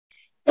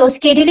তো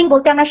স্কেডিউলিং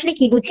বলতে আমরা আসলে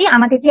কি বুঝি,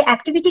 আমাদের যে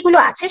অ্যাক্টিভিটি গুলো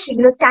আছে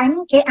সেগুলো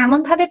টাইমিং কে এমন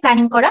ভাবে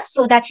প্ল্যানিং করা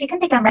সো দ্যাট সেখান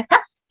থেকে আমরা একটা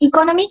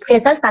ইকোনমিক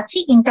রেজাল্ট পাচ্ছি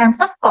in terms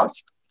of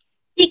cost.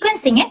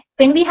 Sequencing A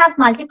when we have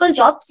multiple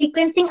job,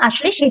 sequencing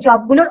আসলে সেই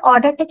জবগুলোর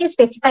অর্ডারটাকে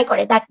স্পেসিফাই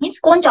করে। দ্যাট মিনস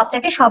কোন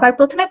জবটাকে সবার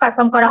প্রথমে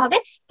পারফর্ম করা হবে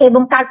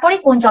এবং তারপরে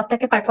কোন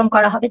জবটাকে পারফর্ম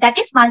করা হবে। দ্যাট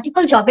ইজ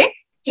মাল্টিপল জবের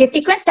যে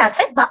সিকোয়েন্সটা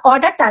আছে বা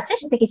অর্ডারটা আছে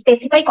সেটাকে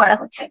স্পেসিফাই করা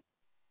হচ্ছে।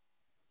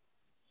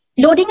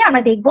 লোডিং এ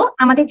আমরা দেখবো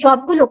আমাদের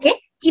জবগুলোকে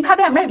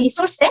কিভাবে আমরা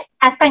রিসোর্সে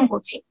অ্যাসাইন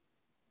করছি।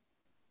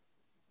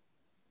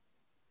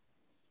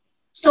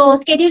 সো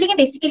স্কেডিউলিং এ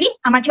বেসিক্যালি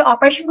আমার যে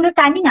অপারেশন গুলোর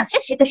টাইমিং আছে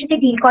সেটার সাথে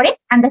ডিল করে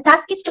and the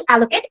task is two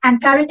allocate and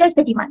prioritise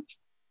the demand.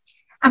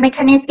 আমরা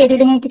এখানে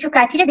স্কেডিউলিং এর কিছু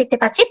ক্রাইটেরিয়া দেখতে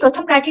পাচ্ছি।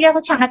 প্রথম ক্রাইটেরিয়া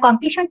হচ্ছে আমরা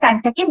কমপ্লিশন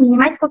টাইমটাকে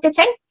মিনিমাইজ করতে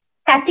চাই,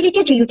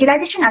 ফ্যাসিলিটির যে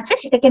ইউটিলাইজেশন আছে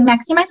সেটাকে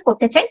ম্যাক্সিমাইজ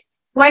করতে চাই,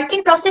 ওয়ার্ক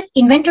ইন প্রসেস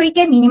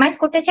ইনভেন্টরিকে মিনিমাইজ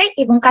করতে চাই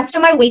এবং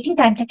কাস্টমার ওয়েটিং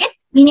টাইমটাকে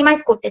মিনিমাইজ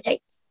করতে চাই।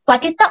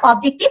 What is the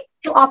objective?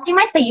 Two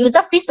optimise the use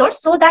of resource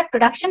so that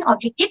production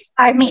objectives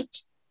R mate.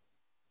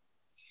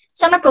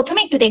 So আমরা প্রথমে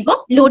একটু দেখবো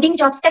লোডিং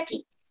জবসটা কি।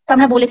 তো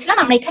আমরা বলেছিলাম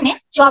আমরা এখানে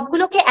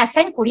জবগুলোকে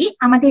অ্যাসাইন করি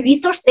আমাদের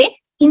রিসোর্সে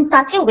in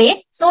such a way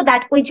so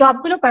that ওই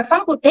জবগুলো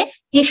পারফর্ম করতে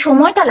যে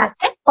সময়টা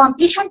লাগছে,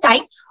 কমপ্লিশন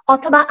টাইম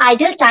অথবা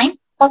আইডল টাইম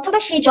অথবা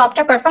সেই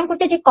জবটা পারফর্ম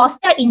করতে যে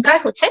কস্টটা ইনকার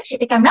হচ্ছে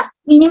সেটাকে আমরা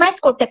মিনিমাইজ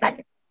করতে পারি।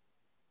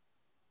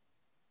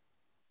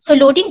 সো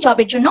লোডিং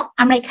জবের জন্য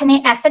আমরা এখানে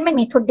অ্যাসাইনমেন্ট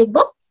মেথড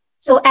দেখবো।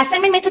 সো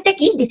অ্যাসাইনমেন্ট মেথডটা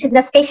কি? This is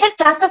the special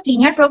class of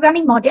linear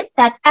programming model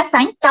that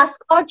assign task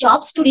or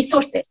jobs two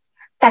resources.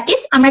 That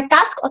is আমরা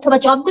টাস্ক অথবা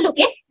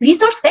জবগুলোকে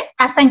রিসোর্সে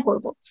অ্যাসাইন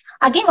করব।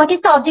 Again what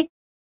is the objective?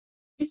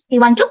 We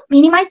want to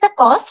minimize the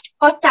cost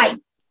or time.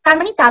 তার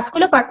মানে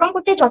টাস্কগুলো perform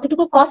করতে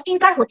যতটুকু cost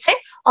incur হচ্ছে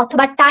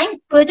অথবা time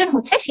প্রয়োজন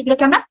হচ্ছে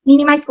সেগুলোকে আমরা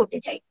মিনিমাইজ করতে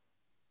চাই।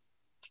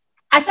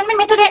 অ্যাসাইনমেন্ট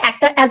মেথডের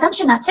একটা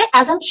অ্যাজাম্পশন আছে।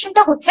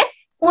 অ্যাজাম্পশনটা হচ্ছে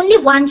only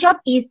one job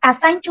is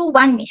assigned to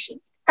one machine।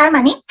 তার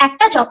মানে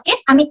একটা জবকে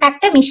আমি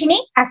একটা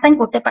মেশিনেই অ্যাসাইন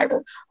করতে পারবো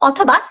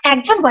অথবা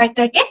একজন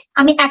ওয়ার্কারকে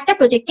আমি একটা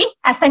প্রজেক্টে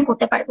অ্যাসাইন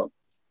করতে পারবো।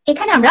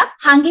 এখানে আমরা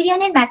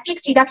হাঙ্গেরিয়ানের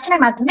ম্যাট্রিক্স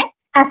রিডাকশনের মাধ্যমে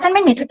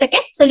অ্যাসাইনমেন্ট মেথডটাকে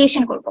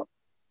সলিউশন করব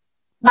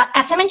বা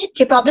অ্যাসাইনমেন্ট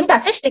যে প্রবলেমটা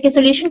আছে সেটাকে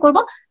সলিউশন করব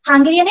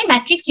হাঙ্গেরিয়ানের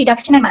ম্যাট্রিক্স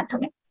রিডাকশনের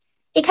মাধ্যমে।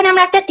 এখানে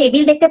আমরা একটা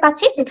টেবিল দেখতে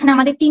পাচ্ছি যেখানে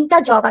আমাদের তিনটা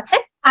জব আছে,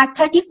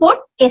 R34,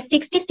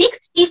 S66,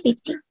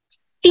 T50।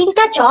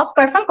 তিনটা জব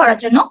পারফর্ম করার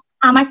জন্য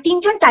আমার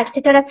তিনজন টাইপ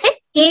সেটার আছে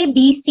A, B,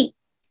 C।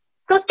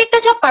 প্রত্যেকটা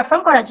জব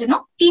পারফর্ম করার জন্য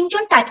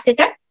তিনজন টাইপ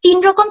সেটার তিন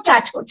রকম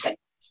চার্জ করছে।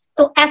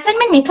 তো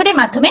অ্যাসাইনমেন্ট মেথডের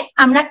মাধ্যমে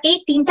আমরা এই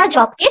তিনটা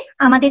জবকে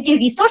আমাদের যে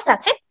রিসোর্স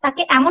আছে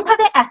তাকে এমন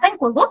ভাবে অ্যাসাইন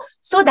করব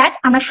সো দ্যাট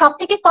আমরা সব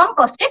থেকে কম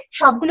কস্টে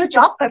সবগুলো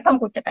জব পারফর্ম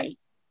করতে পারি।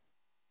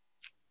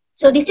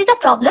 So this is a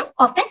problem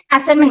of an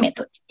assignment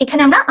method.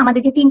 এখানে আমরা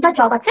আমাদের যে তিনটা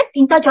জব আছে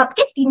তিনটা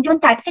জবকে তিনজন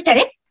টাইপ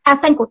সেটারে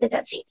অ্যাসাইন করতে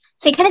যাচ্ছি।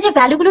 সো এখানে যে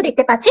ভ্যালুগুলো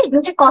দেখতে পাচ্ছি এগুলো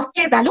হচ্ছে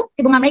কস্টের ভ্যালু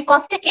এবং আমরা এই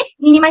কস্টটাকে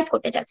মিনিমাইজ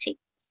করতে যাচ্ছি।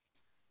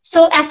 সো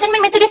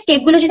অ্যাসাইনমেন্ট মেথডের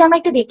স্টেপগুলো যদি আমরা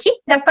একটু দেখি,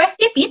 the first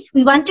step is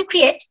we want to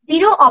create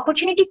zero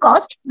opportunity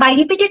cost by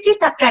repeatedly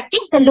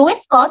subtracting the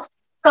lowest cost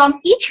from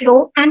each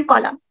row and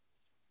column.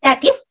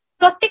 That is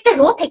প্রত্যেকটা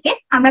রো থেকে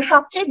আমরা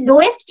সবচেয়ে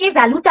লোয়েস্ট যে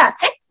ভ্যালুটা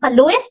আছে বা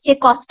লোয়েস্ট যে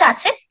কস্টটা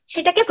আছে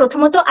সেটাকে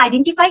প্রথমত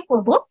আইডেন্টিফাই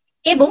করব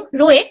এবং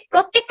রো এর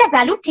প্রত্যেকটা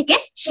ভ্যালু থেকে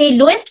সেই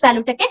লোয়েস্ট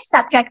ভ্যালুটাকে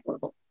সাবট্রাক্ট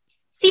করব।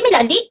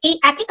 সিমিলারলি এই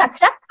একই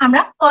কাজটা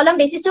আমরা কলাম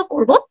বেসিসেও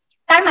করব।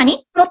 তার মানে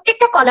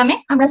প্রত্যেকটা কলামে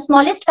আমরা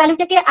স্মলেস্ট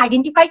ভ্যালুটাকে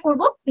আইডেন্টিফাই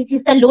করব which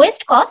is the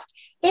lowest cost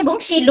এবং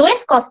সেই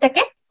লোয়েস্ট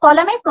কস্টটাকে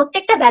কলামের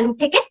প্রত্যেকটা ভ্যালু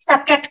থেকে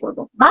সাবট্রাক্ট করব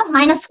বা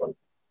মাইনাস করব।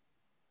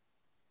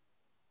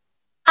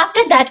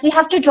 After that, we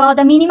have to draw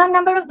the minimum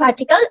number of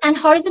vertical and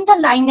horizontal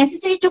line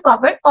necessary to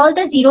cover all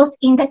the zeros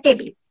in the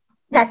table.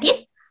 That is,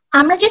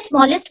 আমরা যে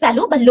স্মলেস্ট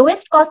ভ্যালু বা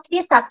lowest cost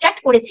দিয়ে subtract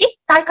করেছি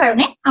তার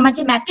কারণে আমার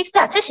যে ম্যাট্রিক্সটা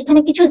আছে সেখানে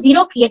কিছু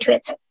জিরো ক্রিয়েট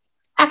হয়েছে।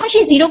 এখন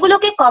সেই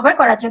জিরোগুলোকে কভার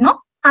করার জন্য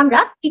আমরা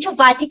কিছু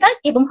ভার্টিক্যাল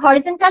এবং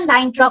হরিজন্টাল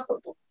লাইন ড্র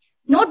করব।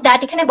 নোট দ্যাট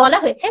এখানে বলা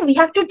হয়েছে we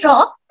have to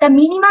draw the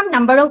minimum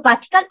number of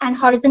vertical and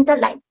horizontal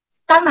line।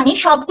 তার মানে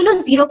সবগুলো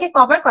জিরোকে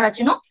কভার করার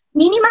জন্য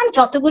মিনিমাম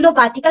যতগুলো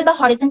ভার্টিক্যাল বা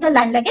হরিজন্টাল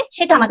লাইন লাগে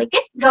সেটা আমাদেরকে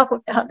ড্র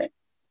করতে হবে।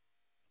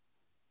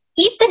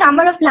 If the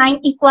number of line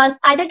equals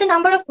either the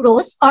number of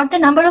rows or the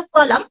number of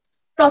column,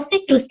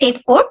 proceed to step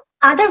 4,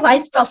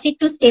 otherwise proceed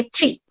to step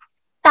 3.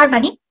 তার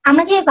মানে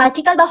আমরা যে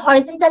ভার্টিক্যাল বা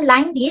হরিজন্টাল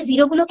লাইন দিয়ে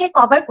জিরোগুলোকে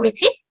কভার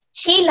করেছি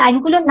সেই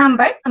লাইনগুলোর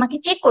নাম্বার আমাকে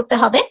চেক করতে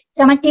হবে যে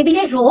আমার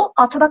টেবিলের রো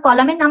অথবা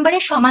কলামের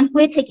নাম্বারের সমান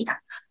হয়েছে কিনা।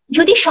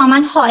 যদি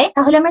সমান হয়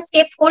তাহলে আমরা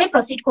স্টেপ 4 এ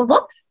প্রসিড করব,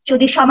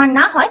 যদি সমান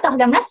না হয়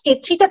তাহলে আমরা স্টেপ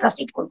 3 তে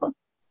প্রসিড করব।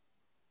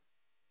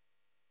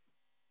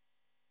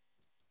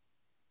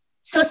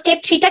 So step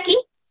 3 টা কি?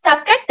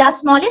 Subtract the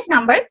smallest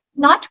number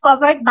not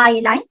covered by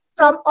a line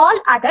from all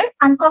other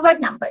uncovered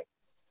number.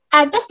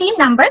 Add the same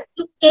number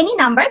to any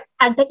number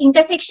at the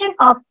intersection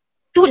of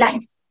two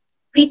lines.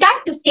 Return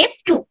to step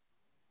 2.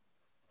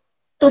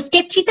 তো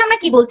step 3 তে আমরা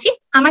কি বলছি,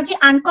 আমার যে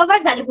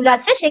uncovered ভ্যালুগুলো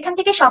আছে সেখান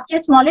থেকে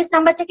সবচেয়ে স্মলেস্ট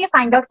নাম্বারটাকে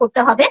ফাইন্ড আউট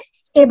করতে হবে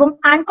এবং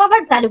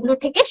আনকভার্ড ভ্যালুগুলো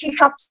থেকে সেই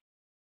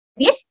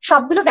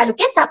সবগুলো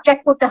ভ্যালুকে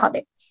সাবট্রাক্ট করতে হবে।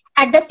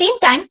 অ্যাট দ্য সেম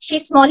টাইম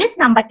সেই স্মলেস্ট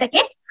নাম্বারটাকে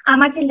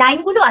আমার যে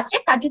লাইনগুলো আছে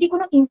তার যদি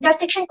কোনো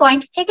ইন্টারসেকশন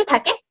পয়েন্ট থেকে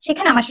থাকে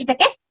সেখানে আমার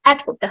সেটাকে অ্যাড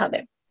করতে হবে।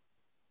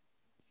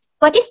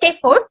 What is step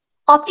 4?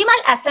 Optimal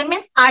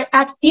assignments R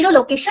at 0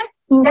 location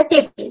in the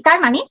table. তার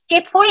মানে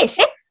স্টেপ 4 এ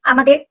এসে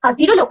আমাদের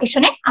 0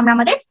 লোকেশনে আমরা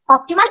আমাদের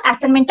অপটিমাল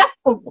অ্যাসাইনমেন্টটা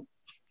করব।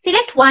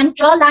 Select one,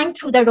 draw line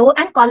through the rho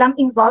and column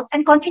involved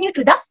and continue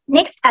to the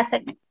next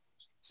assignment.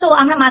 So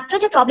আমরা মাত্র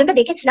যে প্রবলেমটা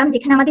দেখেছিলাম,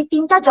 যেখানে আমাদের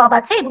 3টা জব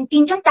আছে এবং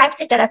 3জন টাইপ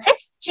সেটার আছে,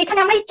 সেখানে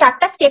আমরা এই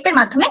 4টা স্টেপের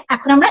মাধ্যমে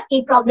এখন আমরা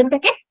এই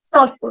প্রবলেমটাকে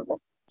সলভ করব।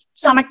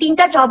 সো আমার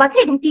 3টা জব আছে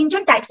এবং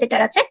 3জন টাইপ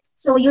সেটার আছে।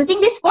 So using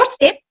this 4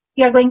 step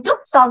we are going to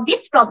solve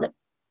this problem.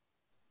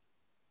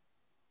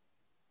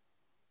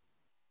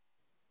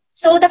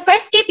 So the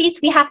first step is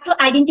we have to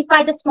identify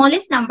the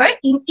smallest number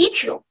in each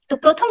row. তো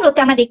প্রথম রোতে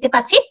আমরা দেখতে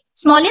পাচ্ছি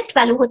smallest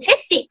value হচ্ছে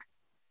 6.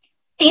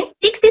 Since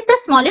 6 is the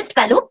smallest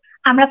value,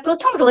 আমরা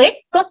প্রথম rho এর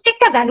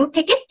প্রত্যেকটা ভ্যালু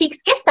থেকে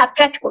 6 কে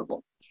সাবট্রাক্ট করব।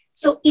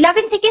 সো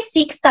 11 থেকে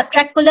 6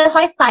 সাবট্রাক্ট করলে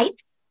হয় 5,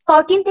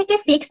 14 থেকে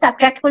 6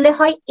 সাবট্রাক্ট করলে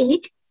হয়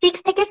 8, 6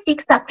 থেকে 6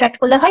 সাবট্রাক্ট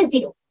করলে হয়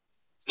 0।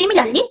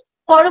 সিমিলারলি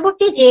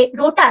পরবর্তী যে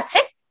রোটা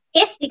আছে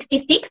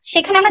S66,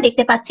 সেখানে আমরা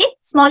দেখতে পাচ্ছি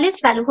স্মলেস্ট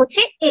ভ্যালু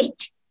হচ্ছে 8।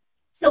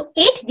 সো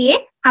 8 দিয়ে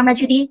আমরা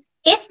যদি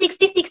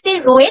S66 এর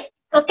রো এর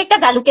প্রত্যেকটা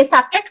ভ্যালুকে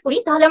সাবট্রাক্ট করি,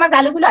 তাহলে আমার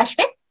ভ্যালুগুলো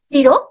আসবে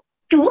 0,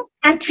 2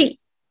 and 3।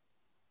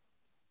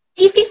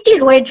 T50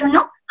 রো এর জন্য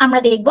আমরা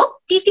দেখব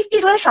T50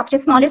 রো এর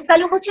সবচেয়ে স্মলেস্ট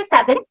ভ্যালু হচ্ছে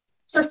 7।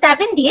 সো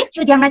 7 দিয়ে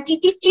যদি আমরা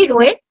T50 রো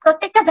এর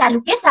প্রত্যেকটা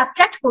ভ্যালুকে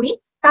সাবট্রাক্ট করি,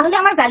 তাহলে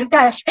আমার ভ্যালুটা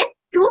আসবে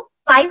 2,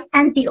 5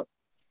 and 0।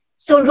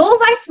 So rho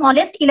wise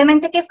smallest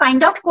element থেকে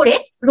ফাইন্ড আউট করে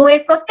রো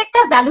এর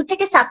প্রত্যেকটা ভ্যালু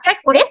থেকে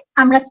সাবট্রাক্ট করে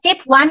আমরা স্টেপ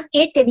 1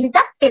 এর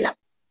টেবিলটা পেলাম।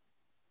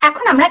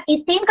 এখন আমরা এই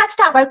সেম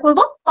কাজটা আবার করব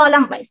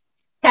কলাম ওয়াইজ।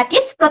 দ্যাট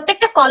ইজ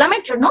প্রত্যেকটা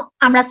কলামের জন্য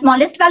আমরা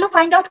স্মলেস্ট ভ্যালু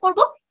ফাইন্ড আউট করব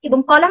এবং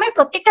কলামের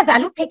প্রত্যেকটা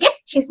ভ্যালু থেকে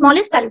সেই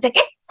স্মলেস্ট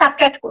ভ্যালুটাকে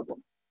সাবট্রাক্ট করব।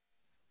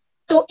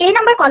 তো এই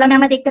নাম্বার কলামে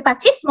আমরা দেখতে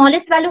পাচ্ছি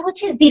স্মলেস্ট ভ্যালু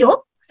হচ্ছে 0।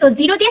 সো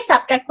 0 দিয়ে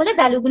সাবট্রাক্ট করলে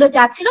ভ্যালুগুলো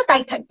যা ছিল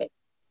তাই থাকবে।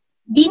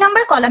 বি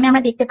নাম্বার কলামে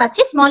আমরা দেখতে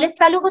পাচ্ছি স্মলেস্ট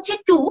ভ্যালু হচ্ছে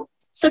 2।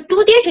 সো 2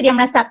 দিয়ে যদি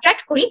আমরা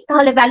সাবট্রাক্ট করি,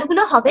 তাহলে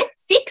ভ্যালুগুলো হবে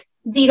 6,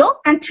 0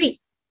 and 3।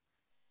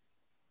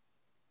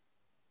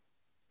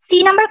 সি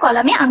নাম্বার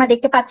কলামে আমরা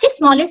দেখতে পাচ্ছি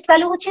স্মলেস্ট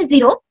ভ্যালু হচ্ছে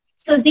 0।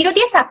 সো 0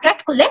 দিয়ে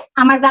সাবট্রাক্ট করলে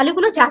আমার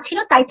ভ্যালুগুলো যা ছিল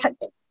তাই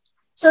থাকবে।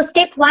 সো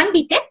স্টেপ 1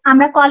 বিতে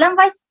আমরা কলাম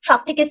ওয়াইজ সব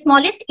থেকে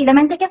স্মলেস্ট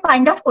এলিমেন্ট থেকে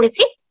ফাইন্ড আউট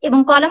করেছি এবং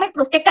কলামের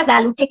প্রত্যেকটা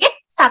ভ্যালু থেকে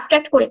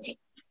সাবট্রাক্ট করেছি।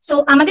 সো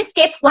আমাদের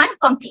step 1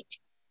 complete.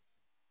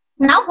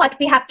 Now what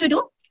we have to do,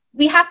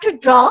 we have to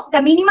draw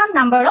the minimum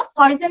number of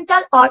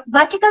horizontal or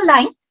vertical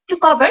line to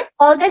cover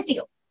all the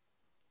 0.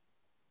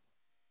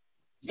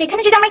 So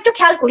এখানে যদি আমরা একটু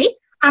খেয়াল করি,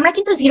 আমরা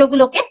কিন্তু 0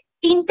 গুলোকে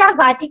 3টা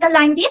ভার্টিক্যাল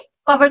লাইন দিয়ে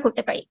কভার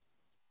করতে পারি,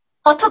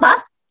 অথবা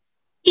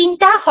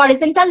 3টা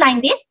হরিজন্টাল লাইন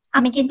দিয়ে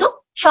আমি কিন্তু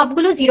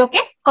সবগুলো 0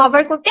 কে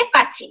কভার করতে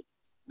পারছি।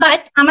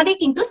 বাট আমাদের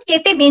কিন্তু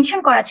স্টেপে মেনশন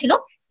করা ছিল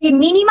যে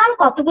মিনিমাম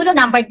কতগুলো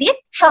নাম্বার দিয়ে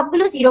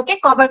সবগুলো 0 কে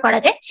কভার করা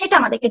যায় সেটা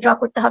আমাদেরকে ড্র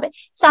করতে হবে।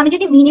 সো আমি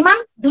যদি মিনিমাম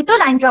 2টো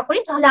লাইন ড্র করি,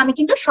 তাহলে আমি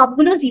কিন্তু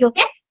সবগুলো 0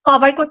 কে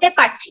কভার করতে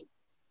পারছি।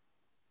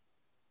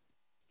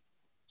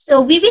 So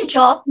we will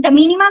draw the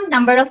minimum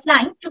number of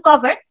line to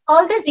cover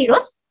all the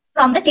zeros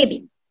from the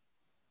table.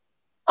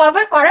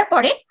 Cover করার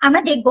পরে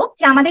আমরা দেখব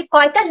যে আমাদের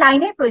কয়টা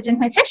লাইনের প্রয়োজন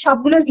হয়েছে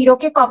সবগুলো 0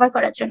 কে কভার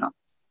করার জন্য।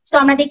 সো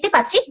আমরা দেখতে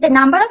পাচ্ছি the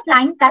number of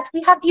line that we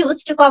have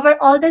used to cover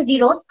all the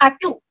zeros are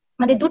 2.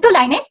 আমাদের 2টো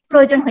লাইনের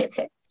প্রয়োজন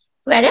হয়েছে,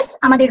 whereas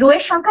আমাদের রো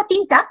এর সংখ্যা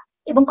 3টা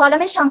এবং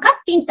কলামের সংখ্যা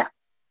 3টা।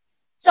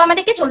 সো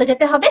আমাদেরকে চলে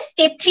যেতে হবে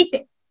স্টেপ 3 তে।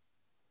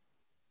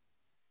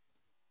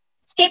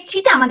 স্টেপ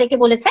 3 তে আমাদেরকে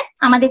বলেছে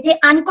আমাদের যে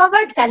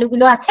আনকভার্ড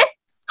ভ্যালুগুলো আছে,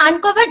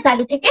 আনকভার্ড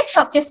ভ্যালু থেকে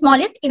সবচেয়ে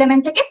স্মলেস্ট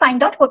এলিমেন্টটাকে ফাইন্ড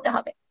আউট করতে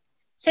হবে।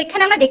 সো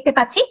এখানে আমরা দেখতে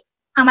পাচ্ছি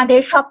আমাদের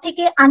সব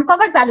থেকে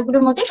আনকভার্ড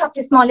ভ্যালুগুলোর মধ্যে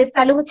সবচেয়ে স্মলেস্ট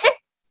ভ্যালু হচ্ছে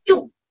 2।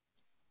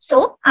 সো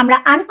আমরা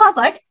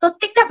আনকভার্ড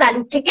প্রত্যেকটা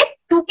ভ্যালু থেকে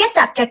 2 কে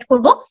সাবট্রাক্ট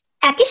করব,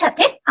 একই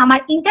সাথে আমার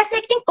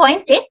ইন্টারসেক্টিং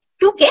পয়েন্টে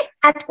 2 কে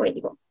অ্যাড করে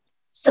দিব।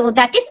 So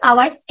that is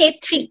our step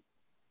 3।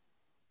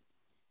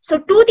 So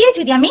 2 দিয়ে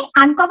যদি আমি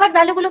আনকভার্ড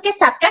ভ্যালুগুলোকে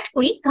সাবট্রাক্ট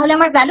করি, তাহলে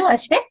আমার ভ্যালু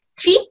আসবে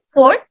 3,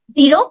 4,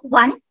 0,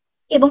 1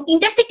 এবং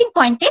ইন্টারসেক্টিং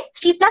পয়েন্টে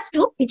 3 +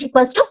 2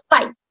 =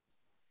 5।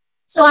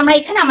 সো আমরা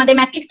এখানে আমাদের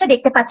ম্যাট্রিক্সটা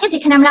দেখতে পাচ্ছি,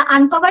 যেখানে আমরা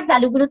আনকভার্ড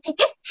ভ্যালুগুলো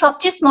থেকে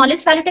সবচেয়ে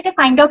স্মলেস্ট ভ্যালুটাকে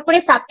ফাইন্ড আউট করে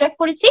সাবট্রাক্ট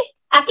করেছি,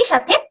 একই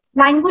সাথে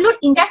লাইনগুলোর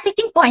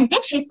ইন্টারসেক্টিং পয়েন্টে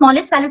সেই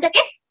স্মলেস্ট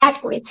ভ্যালুটাকে অ্যাড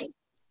করেছি।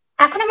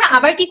 এখন আমরা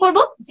আবার কি করব,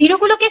 0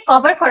 গুলোকে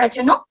কভার করার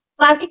জন্য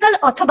ভার্টিক্যাল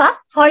অথবা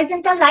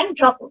হরিজন্টাল লাইন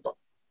ড্র করব।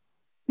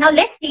 Now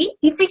let's see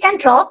if we can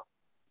draw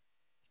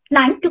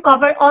line to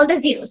cover all the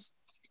zeros.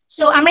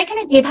 So আমরা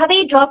এখানে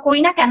যেভাবেই ড্র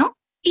করি না কেন,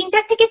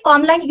 3টার থেকে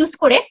কম লাইন ইউজ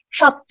করে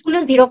সবগুলো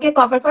 0 কে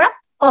কভার করা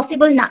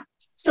পসিবল না।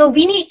 So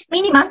we need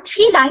minimum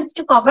 3 lines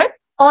to cover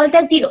all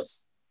the zeros.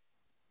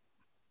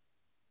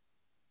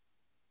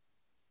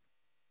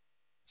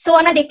 So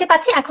আমরা দেখতে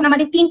পাচ্ছি এখন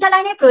আমাদের 3টা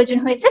লাইনের প্রয়োজন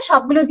হয়েছে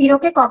সবগুলো 0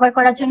 কে কভার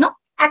করার জন্য,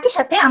 একই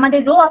সাথে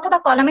আমাদের রো অথবা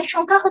কলামের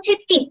সংখ্যা হচ্ছে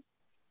 3।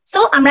 সো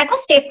আমরা এখন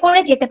স্টেপ 4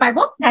 এ যেতে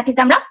পারবো, দ্যাট ইজ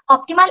আমরা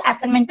অপটিমাল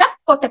অ্যাসাইনমেন্টটা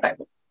করতে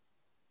পারবো।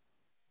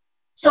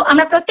 সো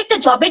আমরা প্রত্যেকটা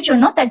জবের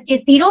জন্য তার যে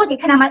 0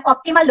 যেখানে আমার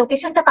অপটিমাল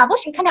লোকেশনটা পাবো,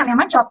 সেখানে আমি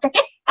আমার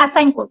জবটাকে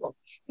অ্যাসাইন করব।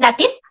 দ্যাট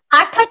ইজ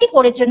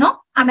R34 এর জন্য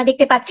আমরা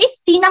দেখতে পাচ্ছি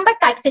সি নাম্বার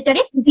টাইপ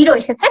সেটারে 0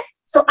 এসেছে।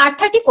 সো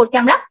R34 কে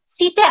আমরা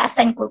সি তে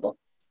অ্যাসাইন করব।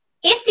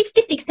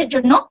 A66 এর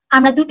জন্য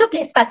আমরা দুটো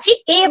প্লেস পাচ্ছি,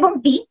 এ এবং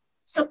বি।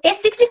 সো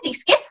S66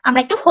 কে আমরা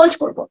একটু হোল্ড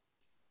করব।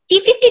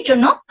 T50 এর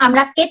জন্য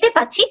আমরা A তে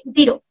পাচ্ছি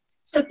 0,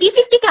 সো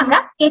T50 কে আমরা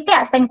A তে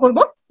অ্যাসাইন করব।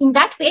 In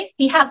that way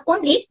we have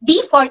only B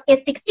for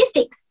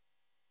S66.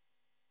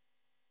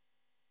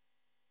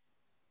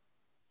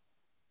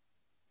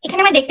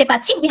 এখানে আমরা দেখতে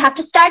পাচ্ছি we have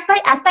to start by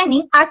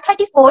assigning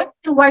R34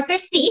 to worker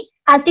C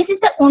as this is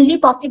the only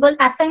possible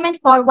assignment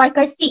for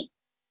worker C.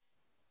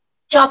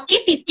 Job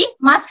T50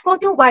 must go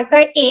to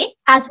worker A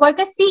as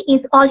worker C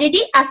is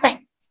already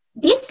assigned.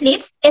 This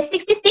leaves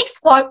S66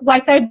 for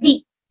worker B.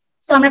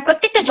 So আমরা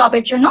প্রত্যেকটা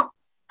জবের জন্য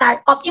তার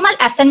optimal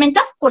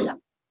অ্যাসাইনমেন্টটা করলাম।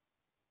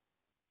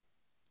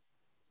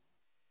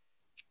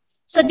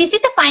 So this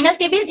is the final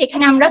table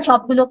যেখানে আমরা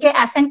জবগুলোকে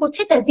assign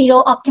করছি the 0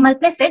 optimal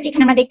প্লেসে,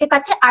 যেখানে আমরা দেখতে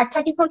পাচ্ছি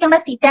R34 কে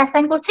আমরা C তে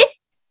অ্যাসাইন করছি,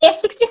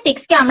 S66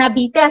 কে আমরা B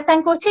তে অ্যাসাইন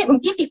করছি এবং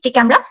T50 কে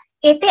আমরা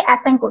A তে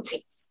অ্যাসাইন করছি।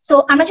 সো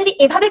আমরা যদি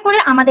এভাবে করে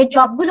আমাদের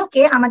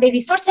জবগুলোকে আমাদের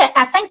রিসোর্সে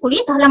অ্যাসাইন করি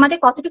তাহলে আমাদের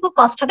কতটুকু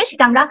কস্ট হবে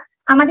সেটা আমরা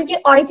আমাদের যে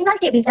অরিজিনাল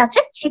টেবিলটা আছে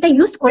সেটা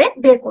ইউজ করে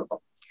বের করব।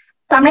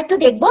 তো আমরা একটু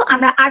দেখবো,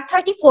 আমরা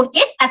R34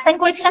 কে অ্যাসাইন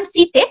করেছিলাম C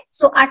তে,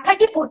 সো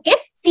R34 কে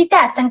C তে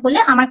অ্যাসাইন করলে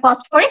আমার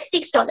কস্ট পড়ে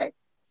 $6।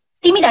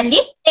 সিমিলারলি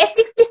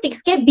S66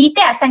 কে B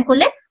তে অ্যাসাইন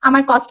করলে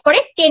আমার কস্ট পড়ে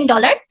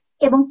 $10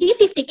 এবং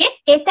T50 কে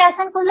A তে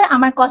অ্যাসাইন করলে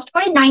আমার কস্ট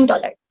পড়ে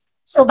 $9।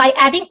 So by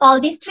adding all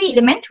this three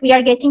element we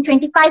are getting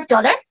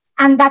 $25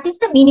 and that is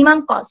the minimum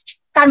cost.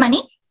 তার মানে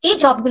এই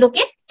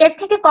জবগুলোকে এর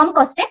থেকে কম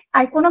কস্টে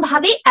আর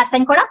কোনোভাবেই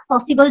অ্যাসাইন করা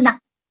পসিবল না।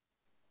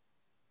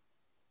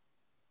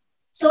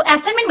 সো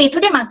অ্যাসাইনমেন্ট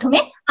মেথডের মাধ্যমে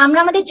আমরা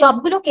আমাদের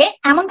জবগুলোকে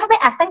এমন ভাবে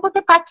অ্যাসাইন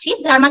করতে পারছি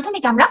যার মাধ্যমে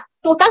আমরা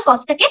টোটাল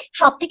কস্টটাকে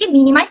সব থেকে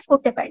মিনিমাইজ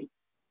করতে পারি।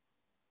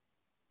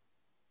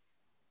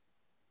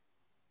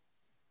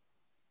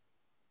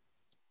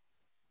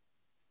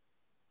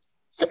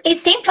 সো এই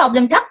সেম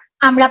প্রবলেমটা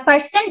আমরা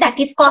পার্সন দ্যাট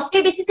ইজ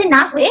কস্টের বেসিসে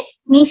না হয়ে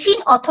মেশিন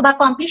অথবা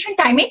কমপ্লিশন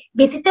টাইমের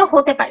বেসিসেও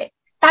হতে পারে।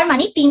 তার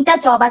মানে 3টা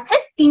জব আছে,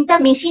 3টা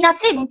মেশিন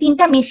আছে এবং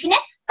 3টা মেশিনে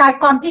তার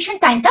কমপ্লিশন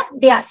টাইমটা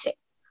দেয়া আছে।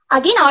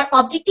 Again our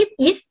objective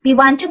is we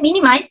want to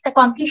minimize the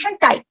completion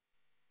time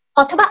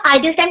অথবা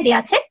আইডল টাইম দেয়া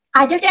আছে।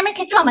 আইডল টাইমের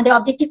ক্ষেত্রে আমাদের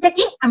অবজেক্টিভটা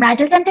কি, আমরা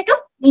আইডল টাইমটাকেও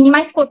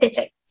মিনিমাইজ করতে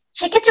চাই।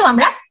 সেক্ষেত্রেও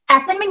আমরা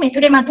অ্যাসাইনমেন্ট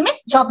মেথডের মাধ্যমে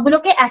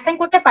জবগুলোকে অ্যাসাইন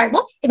করতে পারবো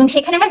এবং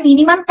সেখানে আমরা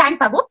মিনিমাম টাইম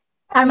পাবো।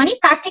 তার মানে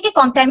তার থেকে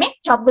কম টাইমে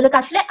জবগুলোকে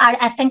আসলে আর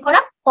অ্যাসাইন করা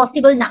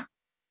পসিবল না।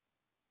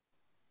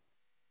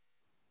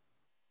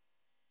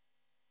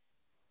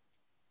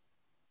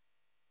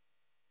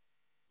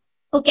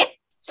 ওকে,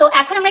 সো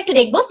এখন আমরা একটু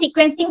দেখবো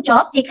সিকোয়েন্সিং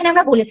জব, যেখানে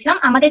আমরা বলেছিলাম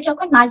আমাদের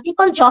যখন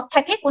মাল্টিপল জব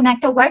থাকে কোনো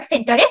একটা ওয়ার্ক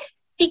সেন্টারে,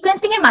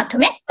 সিকোয়েন্সিং এর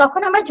মাধ্যমে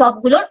তখন আমরা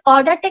জবগুলোর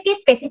অর্ডারটাকে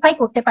স্পেসিফাই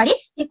করতে পারি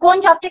যে কোন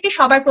জবটাকে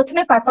সবার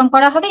প্রথমে পারফর্ম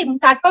করা হবে এবং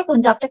তারপর কোন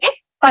জবটাকে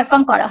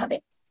পারফর্ম করা হবে।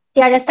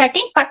 There are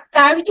certain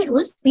priority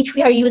rules which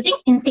we are using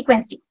in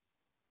sequencing.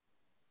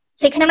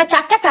 সেখানে আমরা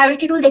 4টা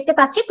প্রায়োরিটি রুল দেখতে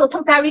পাচ্ছি। প্রথম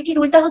প্রায়োরিটি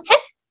রুলটা হচ্ছে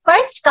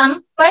ফার্স্ট কাম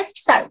ফার্স্ট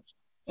সার্ভ,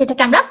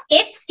 যেটাকে আমরা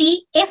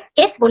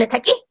FCFS বলে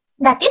থাকি।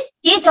 দ্যাট ইজ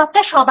যে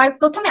জবটা সবার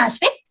প্রথমে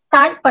আসবে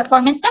তার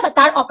পারফরমেন্সটা বা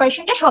তার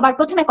অপারেশনটা সবার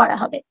প্রথমে করা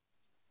হবে।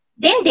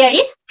 দেন there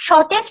is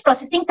shortest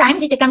processing time,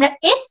 যেটাকে আমরা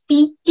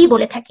SPT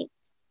বলে থাকি।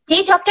 যে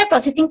জবটার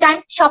প্রসেসিং টাইম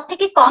সব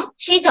থেকে কম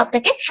সেই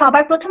জবটাকে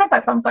সবার প্রথমে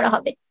পারফর্ম করা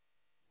হবে।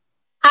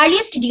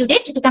 আর্লিয়েস্ট ডিউ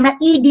ডেট, যেটাকে আমরা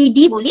EDD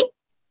বলি।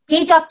 যে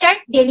জবটার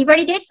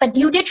ডেলিভারি ডেট বা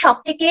ডিউ ডেট সব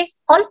থেকে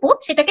অল্প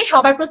সেটাকে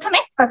সবার প্রথমে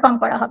পারফর্ম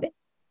করা হবে।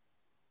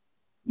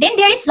 দেন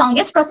there is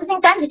longest processing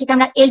time, যেটাকে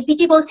আমরা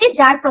LPT বলছি।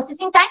 যার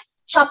প্রসেসিং টাইম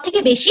সব থেকে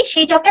বেশি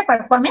সেই জবটার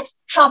পারফরমেন্স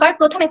সবার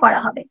প্রথমে করা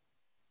হবে।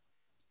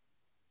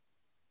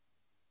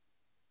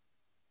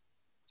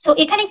 সো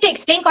এখানে একটু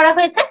এক্সপ্লেইন করা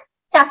হয়েছে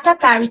 4টা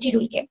প্রায়োরিটি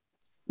রুলকে,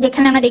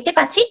 যেখানে আমরা দেখতে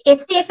পাচ্ছি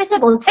FCFS এ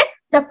বলছে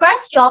the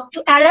first job to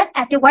arrive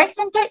at a work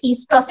centre is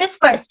process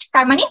first.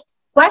 তার মানে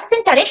ওয়ার্ক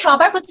সেন্টারে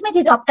সবার প্রথমে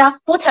যে জবটা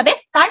পৌঁছাবে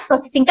তার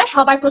প্রসেসিংটা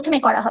সবার প্রথমে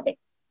করা হবে।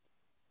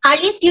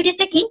 আর্লিয়েস্ট ডিউ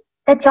ডেটটা কি,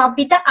 the job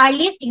with the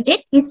earliest due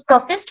that is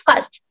processed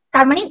first.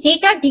 তার মানে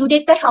যেটার ডিউ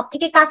ডেটটা সব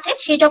থেকে কাছে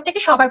সেই জবটাকে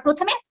সবার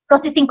প্রথমে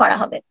প্রসেসিং করা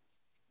হবে।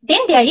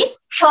 দেন there is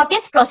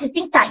shortest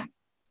processing time,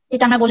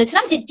 যেটা আমরা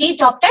বলেছিলাম যে যে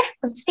জবটার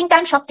প্রসেসিং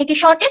টাইম সব থেকে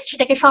শর্টেস্ট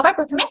সেটাকে সবার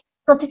প্রথমে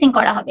প্রসেসিং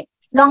করা হবে।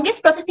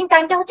 লংগেস্ট প্রসেসিং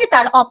টাইমটা হচ্ছে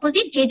তার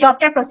অপোজিট, যে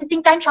জবটার প্রসেসিং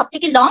টাইম সব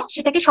থেকে লং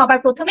সেটাকে সবার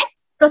প্রথমে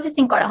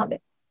প্রসেসিং করা হবে।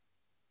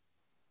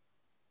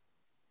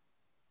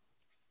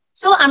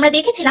 সো আমরা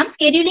দেখেছিলাম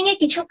স্কেডিউলিং এর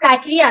কিছু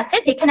ক্রাইটেরিয়া আছে,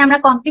 যেখানে আমরা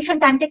কমপ্লিশন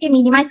টাইমটাকে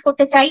মিনিমাইজ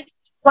করতে চাই,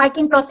 ওয়ার্ক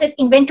ইন প্রসেস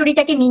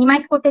ইনভেন্টরিটাকে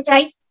মিনিমাইজ করতে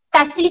চাই,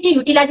 ফ্যাসিলিটি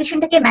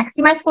ইউটিলাইজেশনটাকে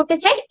ম্যাক্সিমাইজ করতে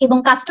চাই এবং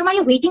কাস্টমারি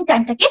ওয়েটিং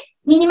টাইমটাকে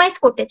মিনিমাইজ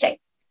করতে চাই।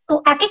 তো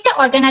এক একটা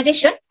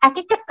অর্গানাইজেশন এক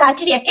একটা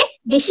ক্রাইটেরিয়াকে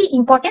বেশি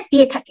ইম্পর্টেন্স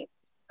দিয়ে থাকে।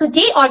 তো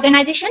যে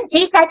অর্গানাইজেশন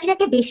যেই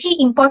ক্রাইটেরিয়াকে বেশি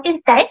ইম্পর্টেন্স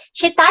দেয়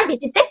সে তার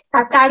বেসিসে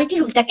তার প্রায়োরিটি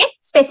রুলটাকে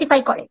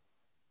স্পেসিফাই করে।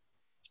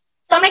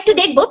 সো আমরা একটু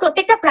দেখবো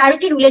প্রত্যেকটা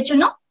প্রায়োরিটি রুলের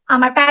জন্য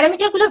আমার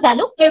প্যারামিটারগুলোর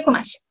ভ্যালু কিরকম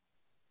আসে।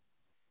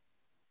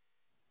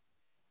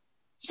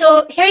 So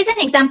here is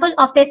an example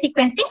of A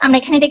sequencing. আমরা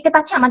এখানে দেখতে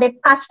পাচ্ছি আমাদের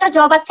 5টা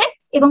জব আছে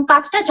এবং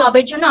 5টা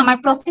জবের জন্য আমার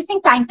প্রসেসিং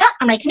টাইমটা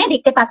আমরা এখানে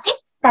দেখতে পাচ্ছি।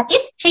 দ্যাট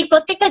ইজ সেই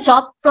প্রত্যেকটা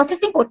জব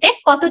প্রসেসিং করতে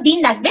কত দিন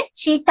লাগবে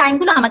সেই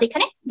টাইমগুলো আমাদের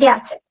এখানে দেয়া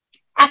আছে।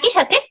 একই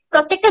সাথে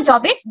প্রত্যেকটা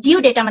জবের ডিউ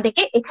ডেট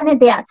আমাদেরকে এখানে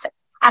দেয়া আছে।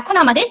 এখন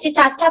আমাদের যে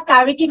চারটা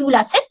প্রায়োরিটি রুল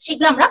আছে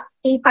সেগুলো আমরা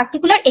এই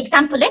পার্টিকুলার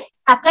এক্সাম্পলে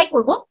অ্যাপ্লাই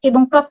করব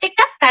এবং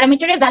প্রত্যেকটা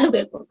প্যারামিটারের ভ্যালু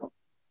বের করব।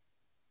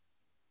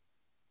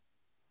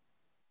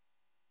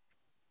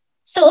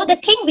 So the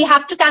thing we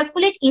have to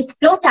calculate is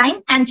flow time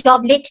and job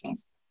lateness.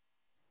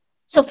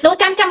 So flow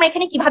টাইমটা আমরা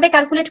এখানে কিভাবে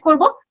ক্যালকুলেট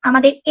করব?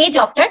 আমাদের এ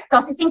জবটার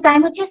প্রসেসিং টাইম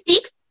হচ্ছে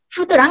 6,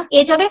 সুতরাং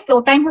এ জবের ফ্লো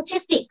টাইম হচ্ছে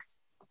 6।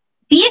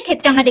 বি এর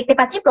ক্ষেত্রে আমরা দেখতে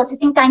পাচ্ছি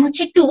প্রসেসিং টাইম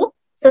হচ্ছে 2,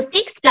 so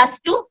 6 plus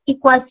 2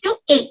 equals to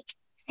 8.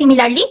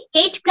 Similarly,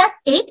 8 plus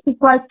 8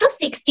 equals to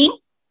 16,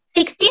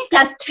 16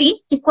 plus 3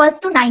 equals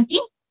to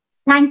 19,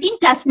 19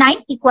 plus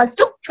 9 equals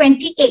to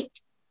 28.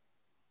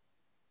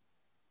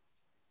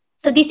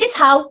 So this is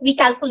how we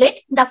calculate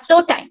the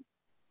flow time.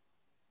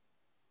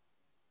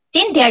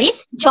 Then there is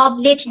job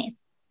lateness.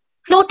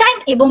 Flow time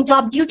এবং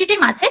job ডিউটির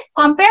মাঝে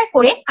compare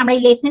করে আমরা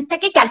এই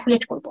লেটনেসটাকে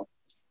calculate করব।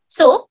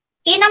 So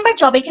এ number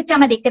জবের ক্ষেত্রে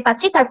আমরা দেখতে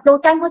পাচ্ছি তার ফ্লো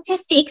টাইম হচ্ছে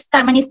 6,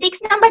 তার মানে 6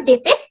 নাম্বার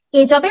ডেতে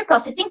এ জবের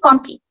প্রসেসিং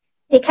কমপ্লিট,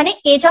 যেখানে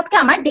এ জবকে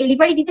আমার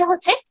ডেলিভারি দিতে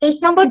হচ্ছে 8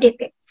 নম্বর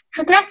ডেতে।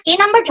 সুতরাং এ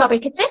নাম্বার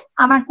জবের ক্ষেত্রে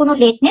আমার কোনো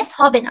লেটনেস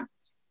হবে না,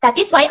 দ্যাট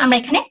ইজ ওয়াই আমরা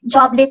এখানে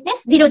জব লেটনেস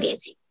 0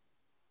 দিয়েছি।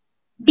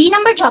 বি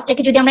নাম্বার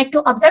জবটাকে যদি আমরা একটু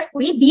অবজার্ভ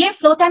করি, বি এর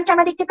ফ্লো টাইমটা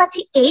আমরা দেখতে পাচ্ছি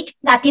 8,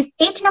 দ্যাট ইজ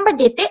 8 নাম্বার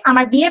ডেতে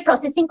আমার বি এর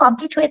প্রসেসিং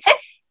কমপ্লিট হয়েছে,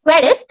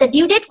 whereas the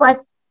due date was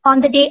on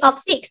the day of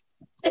 6th.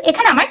 So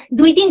এখানে আমার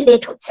 2 দিন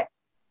লেট হচ্ছে।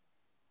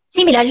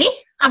 Similarly,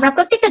 আমরা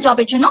প্রত্যেকটা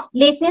জবের জন্য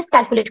লেটনেস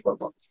ক্যালকুলেট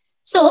করব।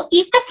 So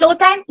if the flow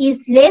time is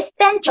less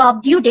than job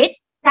due date,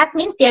 that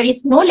means there is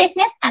no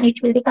lateness and it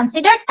will be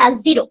considered as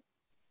 0.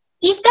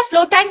 If the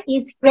flow time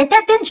is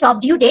greater than job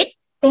due date,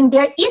 then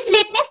there is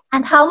lateness,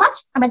 and how much?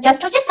 আমরা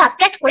just হচ্ছে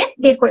subtract করে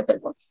বের করে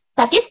ফেলবো।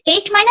 That is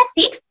 8 minus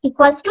 6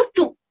 equals to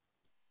 2.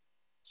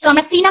 So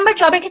আমরা C number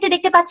জবের ক্ষেত্রে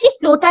দেখতে পাচ্ছি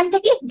ফ্লো টাইমটা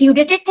কি ডিউ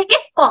ডেটের থেকে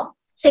কম,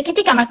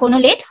 সেক্ষেত্রে আমার কোনো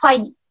লেট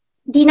হয়নি।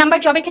 ডি নাম্বার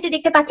জবের ক্ষেত্রে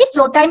দেখতে পাচ্ছি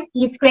flow time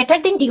is greater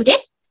than due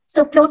date,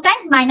 so flow time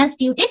minus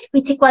due date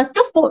which equals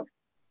to 4।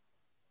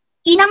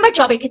 E number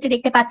জবের ক্ষেত্রে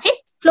দেখতে পাচ্ছি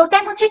ফ্লো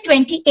টাইম হচ্ছে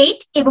 28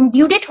 এবং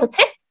ডিউ ডেট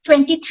হচ্ছে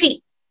 23।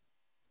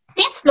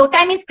 Since flow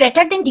time is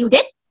greater than due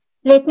date,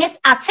 লেটনেস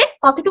আছে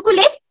কতটুকু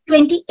late?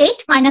 28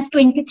 minus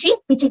 23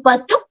 which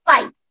equals to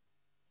 5.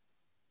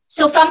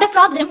 So from the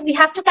problem, we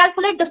have to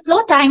calculate the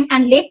flow time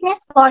and lateness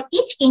for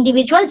each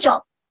individual job.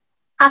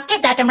 After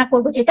that, আমরা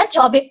করব যেটা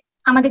জবে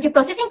আমাদের যে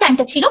processing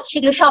টাইমটা ছিল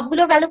সেগুলো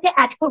সবগুলোর ভ্যালুকে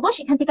অ্যাড করব,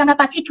 সেখান থেকে আমরা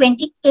পাচ্ছি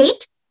 28।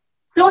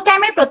 ফ্লো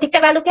টাইমের প্রত্যেকটা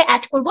ভ্যালুকে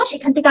অ্যাড করব,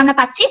 সেখান থেকে আমরা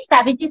পাচ্ছি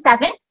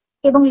 77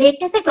 এবং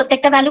লেটনেসের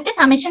প্রত্যেকটা ভ্যালুকে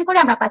সামেশন করে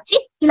আমরা পাচ্ছি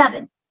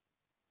 11।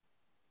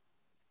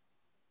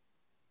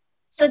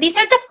 So these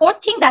are the 4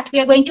 things that we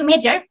are going to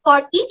measure for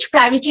each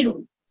priority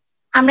rule.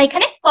 আমরা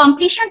এখানে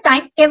completion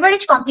time,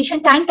 average completion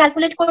time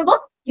calculate করব,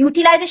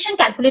 ইউটিলাইজেশন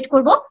ক্যালকুলেট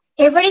করব,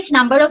 average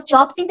number of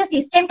jobs in the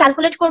system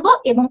calculate করব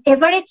এবং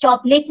average job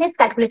লেটনেস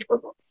calculate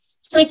করব।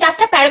 So এই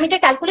চারটা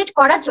parameter calculate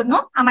করার জন্য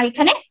আমার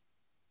এখানে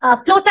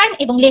ফ্লো টাইম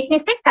এবং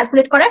লেটনেস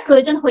ক্যালকুলেট করার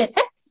প্রয়োজন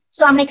হয়েছে।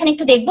 সো আমরা এখানে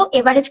একটু দেখব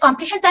এভারেজ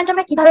কমপ্লিশন টাইমটা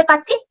আমরা কিভাবে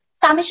পাচ্ছি।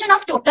 Summation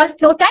of total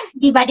flow time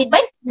divided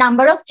by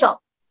number of job.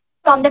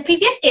 From the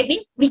previous table,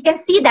 we can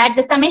see that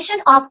the summation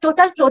of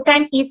total flow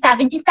time is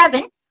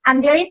 77 and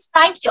there is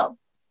 5 jobs.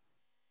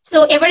 So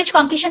average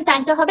completion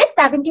time টা হবে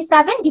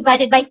 77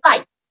 divided by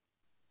 5.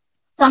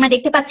 So আমরা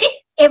দেখতে পাচ্ছি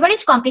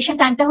average completion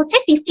time টা হচ্ছে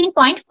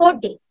 15.4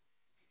 days.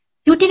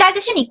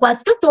 Utilization equals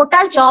to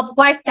total job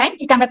work time,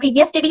 যেটা আমরা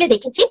previous table এ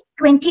দেখেছি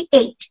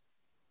 28.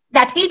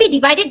 That will be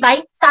divided by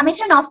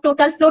summation of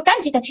total flow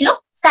time, যেটা ছিল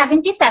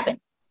 77.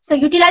 So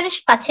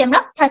utilization পাচ্ছি আমরা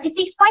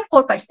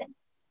 36.4%.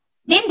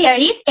 Then there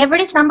is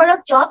average number of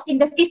jobs in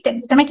the system.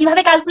 যেটা আমরা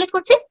কিভাবে ক্যালকুলেট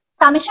করছি?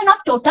 Summation of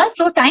total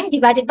flow time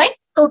divided by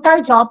total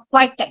job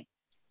work time.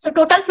 So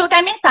total flow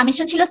time এর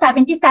summation ছিল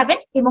 77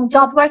 এবং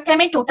job work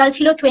time এর টোটাল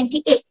ছিল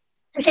 28.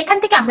 So সেখান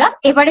থেকে আমরা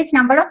average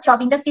number of job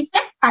in the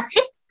system পাচ্ছি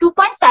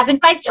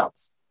 2.75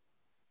 jobs.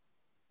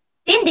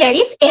 Then there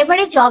is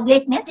average job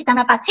lateness, যেটা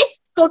আমরা পাচ্ছি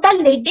total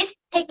late days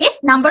থেকে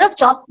number of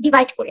job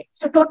ডিভাইড করে।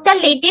 So total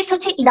late days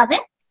হচ্ছে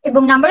 11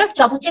 এবং নাম্বার অফ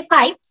জব হচ্ছে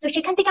 5, সো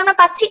সেখান থেকে আমরা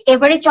পাচ্ছি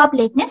এভারেজ জব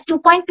লেটনেস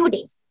 2.2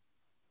 ডেজ।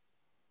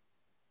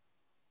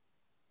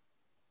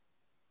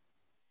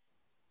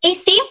 এই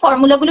সেম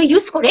ফর্মুলাগুলো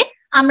ইউজ করে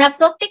আমরা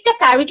প্রত্যেকটা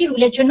প্রায়োরিটি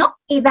রুলের জন্য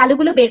এই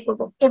ভ্যালুগুলো বের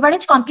করব।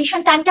 এভারেজ কমপ্লিশন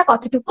টাইমটা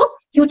কতটুকু,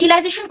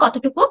 ইউটিলাইজেশন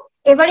কতটুকু,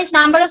 average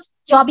number of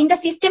job in the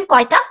system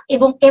কয়টা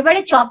এবং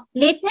এভারেজ জব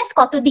লেটনেস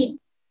কতদিন।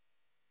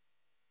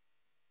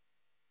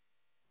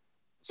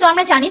 সো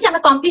আমরা জানি যে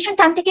আমরা কমপ্লিশন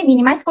টাইমটাকে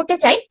মিনিমাইজ করতে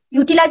চাই,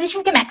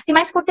 ইউটিলাইজেশনকে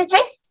ম্যাক্সিমাইজ করতে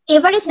চাই,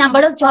 average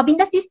number of job in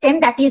the system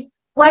that is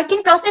work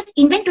in process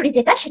inventory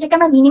যেটা সেটাকে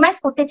আমরা মিনিমাইজ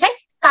করতে চাই,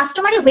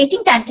 কাস্টমারের ওয়েটিং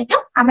টাইমটাকেও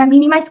আমরা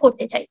মিনিমাইজ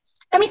করতে চাই।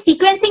 তো আমি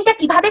সিকোয়েন্সিংটা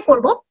কিভাবে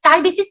করব তার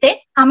বেসিসে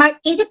আমার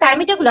এই যে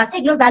প্যারামিটার গুলো আছে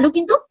এগুলোর ভ্যালু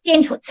কিন্তু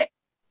চেঞ্জ হচ্ছে।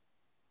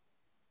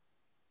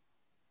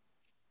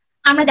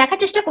 আমরা দেখার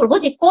চেষ্টা করব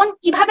যে কোন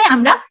কিভাবে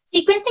আমরা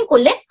সিকোয়েন্সিং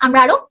করলে আমরা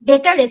আরো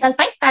বেটার রেজাল্ট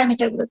পাই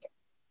প্যারামিটার গুলোতে।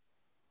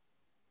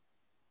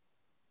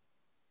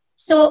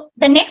 So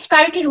the next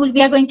priority rule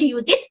we are going to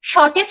use is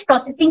shortest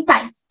processing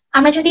time.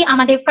 আমরা যদি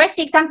আমাদের ফার্স্ট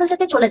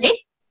এক্সাম্পলটাতে চলে যাই,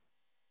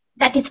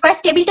 দ্যাট ইজ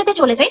ফার্স্ট টেবিলটাতে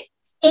চলে যাই,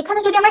 এখানে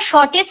যদি আমরা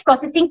শর্টেস্ট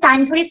প্রসেসিং টাইম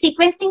ধরে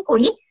সিকোয়েন্সিং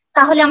করি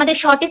তাহলে আমাদের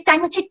শর্টেস্ট টাইম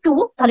হচ্ছে 2,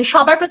 তাহলে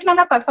সবার প্রথমে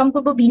আমরা পারফর্ম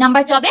করব বি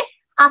নাম্বার জবে,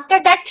 আফটার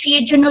দ্যাট 3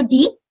 এর জন্য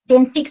ডি,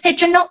 দেন 6 এর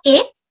জন্য এ,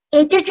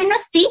 8 এর জন্য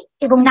সি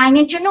এবং 9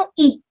 এর জন্য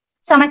ই।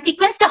 সো আমার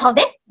সিকোয়েন্সটা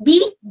হবে B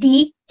D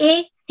A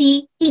C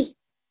E.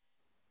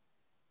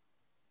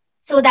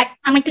 So that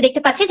আমরা একটু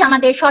দেখতে পাচ্ছি যে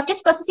আমাদের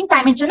শর্টেস্ট প্রসেসিং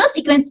টাইমের জন্য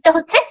সিকোয়েন্সটা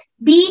হচ্ছে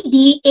B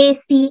D A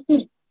C E.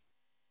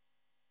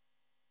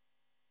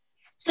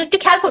 So একটু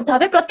খেয়াল করতে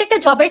হবে প্রত্যেকটা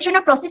জবের জন্য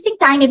প্রসেসিং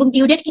টাইম এবং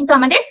ডিউ ডেট কিন্তু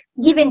আমাদের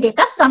গিভেন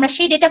ডেটা। সো আমরা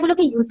সেই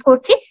ডেটাগুলোকে ইউজ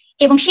করছি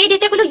এবং সেই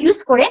ডেটাগুলো ইউজ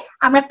করে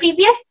আমরা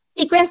প্রিভিয়াস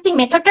সিকোয়েন্সিং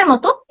মেথডটার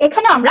মতো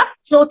এখানে আমরা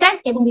ফ্লো টাইম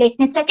এবং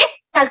লেটনেসটাকে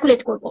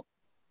ক্যালকুলেট করব।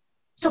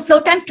 So flow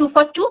time 2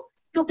 for 2,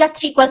 2 plus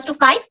 3 equals to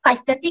 5, 5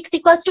 plus 6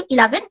 equals to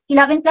 11,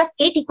 11 plus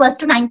 8 equals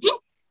to 19,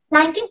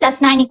 19 plus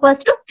 9 equals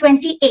to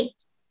 28.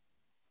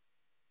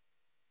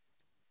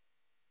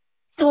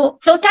 So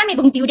flow time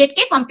এবং ডিউ ডেট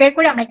কে কম্পেয়ার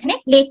করে আমরা এখানে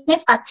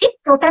লেটনেস পাচ্ছি।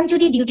 ফ্লো টাইম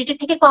যদি ডিউ ডেটের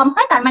থেকে কম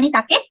হয় তার মানে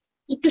তাকে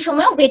একটু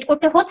সময় ওয়েট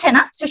করতে হচ্ছে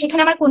না, সো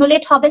সেখানে আমার কোনো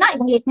লেট হবে না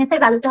এবং লেটনেসের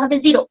ভ্যালুটা হবে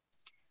 0।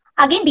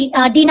 আগে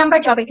ডি নাম্বার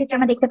জবের ক্ষেত্রে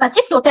আমরা দেখতে পাচ্ছি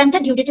ফ্লো টাইমটা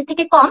ডিউ ডেটের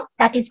থেকে কম,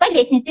 that is Y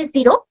লেটনেস is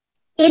 0।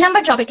 A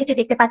number জবের ক্ষেত্রে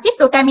দেখতে পাচ্ছি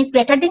flow time is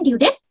greater than due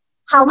date,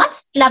 how much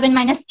 11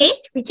 minus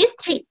 8 which is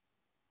 3।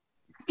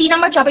 C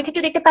number জবের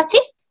ক্ষেত্রে দেখতে পাচ্ছি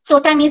flow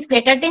time is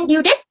greater than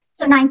due date,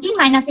 so 19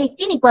 minus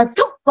 18 equals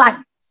to 1।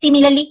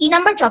 Similarly, E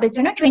number জবের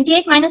জন্য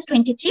 28 minus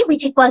 23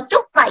 which equals to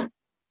 5.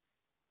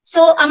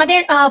 So আমাদের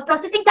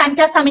processing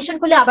টাইমটা summation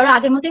করলে আবার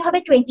আগের মতোই হবে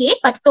 28,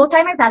 বাট ফ্লো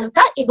টাইমের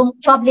ভ্যালুটা এবং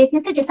জব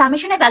লেটনেসের যে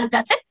সামেশনের ভ্যালুটা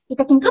আছে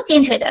এটা কিন্তু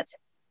চেঞ্জ হয়ে যাচ্ছে।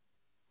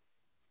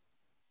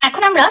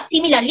 এখন আমরা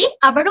সিমিলারলি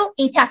আবারও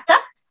এই চারটা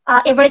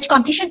average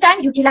completion time,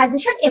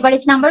 utilisation,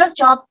 average number of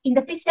job in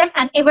the system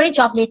and average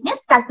job লেটনেস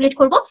calculate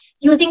করব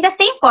ইউজিং দ্য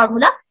সেম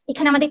ফর্মুলা।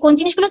 এখানে আমাদের কোন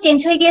জিনিসগুলো চেঞ্জ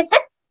হয়ে গিয়েছে?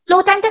 ফ্লো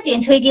টাইমটা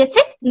চেঞ্জ হয়ে গিয়েছে,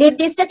 লেট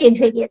ডেজটা চেঞ্জ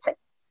হয়ে গিয়েছে।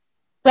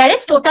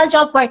 Whereas total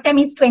job work time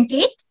is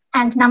 28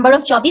 and number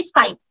of job is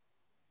 5.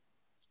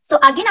 So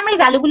again আমরা এই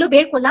ভ্যালুগুলো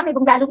বের করলাম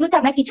এবং ভ্যালুগুলোতে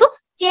আমরা কিছু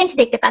চেঞ্জ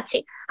দেখতে পাচ্ছি।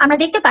 আমরা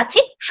দেখতে পাচ্ছি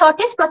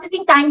শর্টেস্ট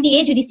প্রসেসিং টাইম দিয়ে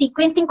যদি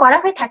সিকোয়েন্সিং করা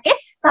হয়ে থাকে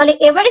তাহলে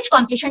এভারেজ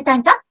কমপ্লিশন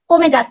টাইমটা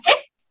কমে যাচ্ছে,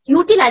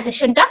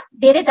 ইউটিলাইজেশনটা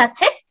বেড়ে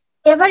যাচ্ছে,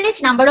 average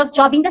number of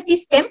job in the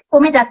system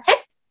কমে যাচ্ছে,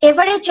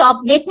 এভারেজ জব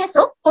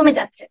লেটনেসও কমে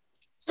যাচ্ছে।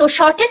 সো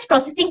শর্টেস্ট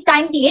প্রসেসিং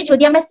টাইম দিয়ে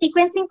যদি আমরা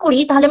সিকোয়েন্সিং করি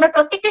তাহলে আমরা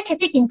প্রত্যেকটার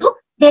ক্ষেত্রে কিন্তু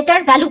বেটার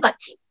ভ্যালু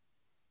পাচ্ছি।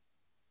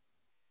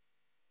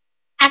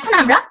 এখন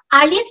আমরা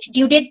আর্লিয়েস্ট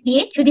ডিউ ডেট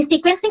দিয়ে যদি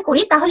সিকোয়েন্সিং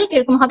করি তাহলে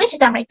কিরকম হবে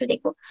সেটা আমরা একটু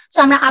দেখবো। সো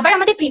আমরা আবার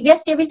আমাদের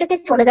প্রিভিয়াস টেবিলটাতে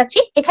চলে যাচ্ছি।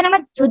 এখানে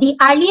আমরা যদি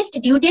আর্লিয়েস্ট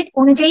ডিউ ডেট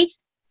অনুযায়ী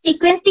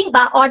সিকোয়েন্সিং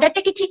বা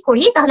অর্ডারটাকে ঠিক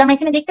করি তাহলে আমরা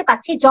এখানে দেখতে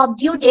পাচ্ছি জব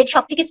ডিউ ডেট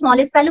সব থেকে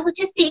স্মলেস্ট ভ্যালু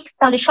হচ্ছে 6,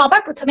 তাহলে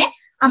সবার প্রথমে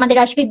আমাদের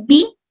আসবে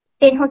বি,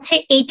 দেন হচ্ছে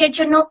 8 এর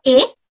জন্য এ,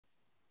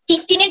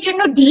 15 এর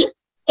জন্য ডি,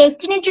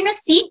 18 এর জন্য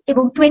সি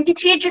এবং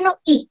 23 এর জন্য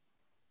ই।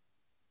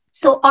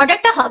 সো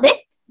অর্ডারটা হবে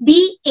B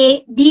A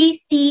D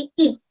C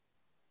E.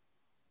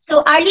 So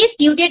earliest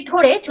due date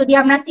ধরে যদি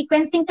আমরা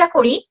সিকোয়েন্সিংটা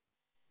করি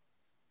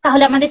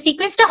তাহলে আমাদের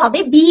সিকোয়েন্সটা হবে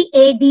B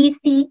A D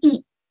C E.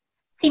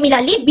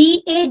 Similarly B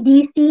A D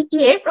C E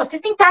এর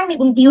প্রসেসিং টাইম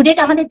এবং ডিউ ডেট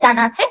আমাদের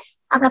জানা আছে,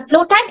 আমরা ফ্লো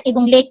টাইম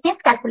এবং লেটনেস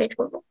ক্যালকুলেট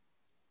করব।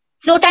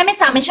 ফ্লো টাইমের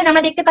সামেশন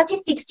আমরা দেখতে পাচ্ছি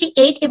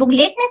 68 এবং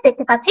লেটনেস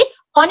দেখতে পাচ্ছি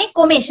অনেক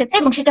কমে এসেছে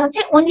এবং সেটা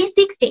হচ্ছে অনলি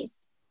 6 ডেজ।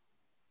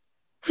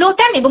 ফ্লো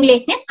টাইম এবং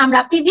লেটনেস আমরা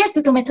প্রিভিয়াস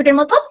দুটো মেথডের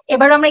মতো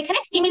এবার আমরা এখানে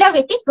সিমিলার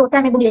ওয়েতে ফ্লো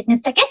টাইম এবং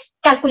লেটনেসটাকে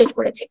ক্যালকুলেট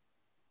করেছি।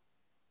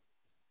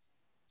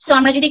 সো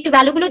আমরা যদি একটু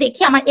ভ্যালুগুলো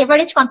দেখি, আমার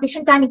এভারেজ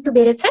কমপ্লিশন টাইম একটু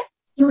বেড়েছে,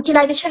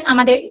 ইউটিলাইজেশন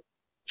আমাদের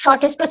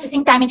শর্টেস্ট প্রসেসিং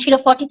টাইমে ছিল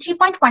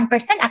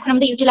 43.1%, এখন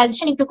আমাদের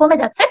ইউটিলাইজেশন একটু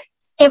কমে যাচ্ছে,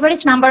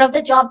 average number of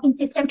the job in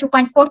system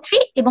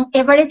 2.43 এবং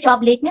এভারেজ জব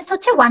লেটনেস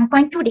হচ্ছে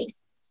 1.2 ডেজ।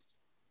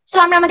 সো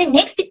আমরা আমাদের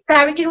নেক্সট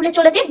প্রায়োরিটি রুলে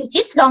চলে যাই, which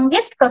is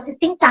longest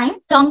processing time.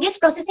 Longest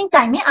processing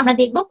টাইমে আমরা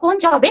দেখবো কোন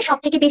জবে সব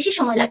থেকে বেশি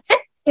সময় লাগছে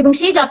এবং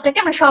সেই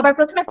জবটাকে আমরা সবার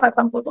প্রথমে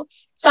পারফর্ম করবো।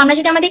 সো আমরা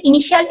যদি আমাদের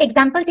ইনিশিয়াল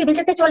এক্সাম্পল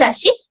টেবিলটাতে চলে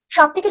আসি,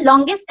 সব থেকে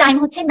লংগেস্ট টাইম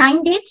হচ্ছে 9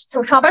 ডেজ। সো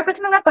সবার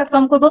প্রথমে আমরা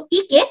পারফর্ম করবো ই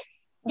কে,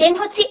 দেন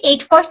হচ্ছে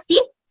 8 for C,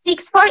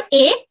 6 for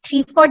a,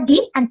 3 for D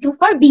and 2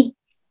 for B.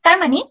 তার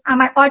মানে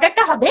আমার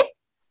অর্ডারটা হবে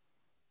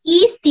E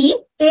C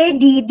A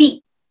D B.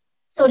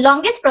 So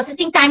longest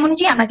processing time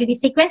অনুযায়ী আমরা যদি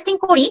সিকোয়েন্সিং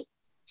করি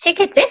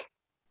সেক্ষেত্রে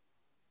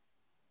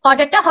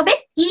অর্ডারটা হবে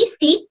E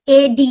C A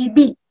D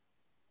B.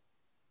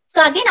 So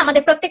again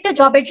আমাদের প্রত্যেকটা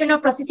জবের জন্য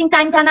প্রসেসিং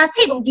টাইম জানা আছে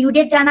এবং ডিউ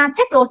ডেট জানা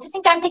আছে। প্রসেসিং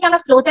টাইম থেকে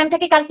আমরা ফ্লো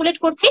টাইমটাকে ক্যালকুলেট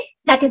করছি,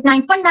 that is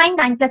 9 for 9,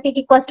 9 plus 8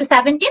 equals to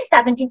 17,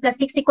 17 plus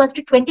 6 equals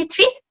to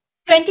 23,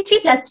 23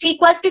 plus 3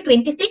 equals to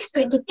 26,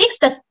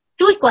 26 plus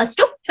 2 equals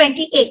to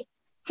 28।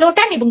 Flow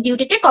time এবং ডিউ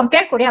ডেটে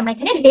কম্পেয়ার করে আমরা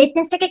এখানে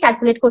লেটনেসটাকে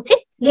ক্যালকুলেট করছি,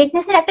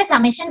 লেটনেসের একটা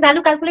সামেশন ভ্যালু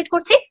ক্যালকুলেট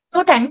করছি,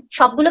 ফ্লো টাইম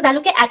সবগুলো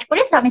ভ্যালুকে অ্যাড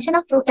করে summation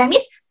of flow time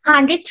is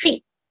 103।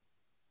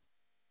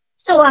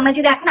 So আমরা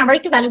যদি এখন আবার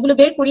একটু ভ্যালুগুলো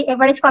বের করি,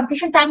 এভারেজ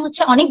কমপ্লিশন টাইম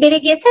হচ্ছে অনেক বেড়ে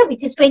গিয়েছে,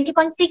 which is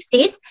 20.6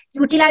 days,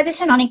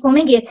 ইউটিলাইজেশন অনেক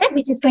কমে গিয়েছে,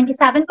 which is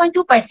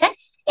 27.2%,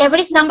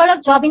 average number of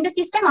job in the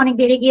system অনেক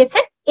বেড়ে গিয়েছে,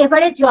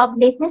 এভারেজ জব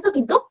লেটনেসও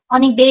কিন্তু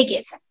অনেক বেড়ে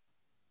গিয়েছে।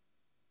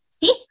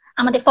 সি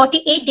আমাদের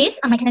 48 ডেজ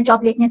আমরা এখানে জব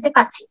লেটনেসে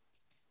পাচ্ছি।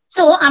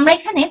 সো আমরা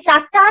এখানে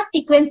চারটা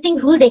সিকোয়েন্সিং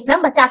রুল দেখলাম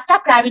বা চারটা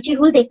প্রায়োরিটি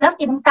রুল দেখলাম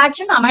এবং তার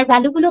জন্য আমার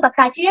ভ্যালুগুলো বা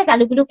ক্রাইটেরিয়া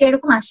ভ্যালুগুলো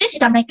কিরকম আসে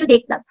সেটা আমরা একটু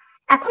দেখলাম।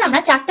 এখন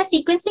আমরা চারটা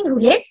সিকোয়েন্সিং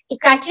রুলের এই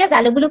ক্রাইটেরিয়া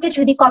ভ্যালুগুলোকে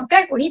যদি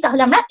কম্পেয়ার করি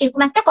তাহলে আমরা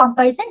এরকম একটা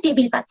কম্পারিজন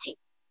টেবিল পাচ্ছি।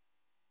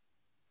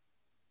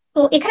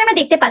 তো এখানে আমরা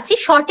দেখতে পাচ্ছি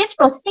শর্টেস্ট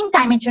প্রসেসিং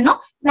টাইমের জন্য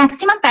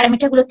ম্যাক্সিমাম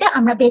প্যারামিটার গুলোতে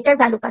আমরা বেটার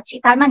ভ্যালু পাচ্ছি।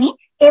 তার মানে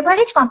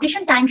এভারেজ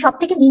কমপ্লিশন টাইম সব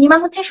থেকে মিনিমাম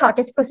হচ্ছে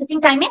শর্টেস্ট প্রসেসিং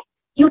টাইমে,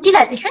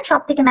 ইউটিলাইজেশন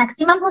সব থেকে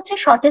ম্যাক্সিমাম হচ্ছে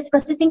শর্টেস্ট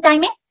প্রসেসিং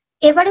টাইমে,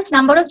 average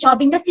number of job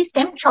in the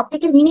system সব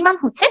থেকে মিনিমাম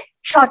হচ্ছে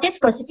শর্টেস্ট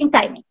প্রসেসিং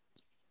টাইমে,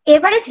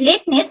 এভারেজ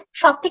লেটনেস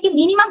সব থেকে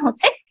মিনিমাম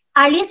হচ্ছে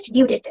আর্লিয়েস্ট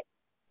ডিউ ডেটে।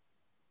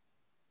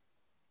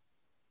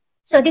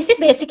 So this is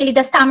basically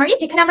the summary,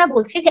 যেখানে আমরা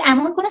বলছি যে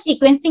এমন কোনো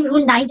সিকোয়েন্সিং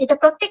রুল নাই যেটা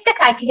প্রত্যেকটা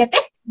ক্রাইটেরিয়াতে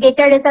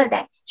বেটার রেজাল্ট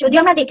দেয়।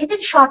 যদিও আমরা দেখেছি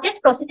যে শর্টেস্ট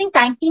প্রসেসিং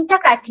টাইম তিনটা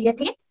ক্রাইটেরিয়া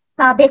থেকে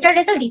বেটার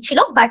রেজাল্ট দিচ্ছিল,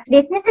 বাট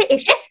লেটনেসে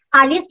এসে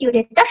আর্লিয়েস্ট ডিউ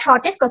ডেটটা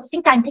শর্টেস্ট প্রসেসিং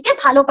টাইম থেকে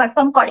ভালো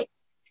পারফর্ম করে।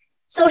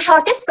 So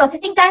shortest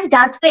processing time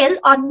does well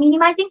on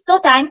minimizing flow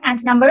time and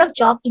number of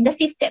job in the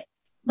system.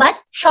 But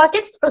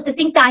shortest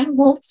processing time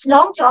moves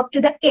long job to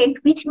the end,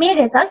 which may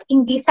result in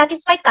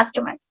dissatisfied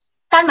customer.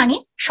 তার মানে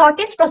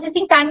shortest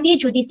processing time দিয়ে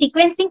যদি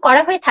sequencing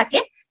করা হয়ে থাকে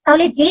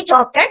তাহলে যে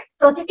জবটার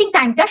processing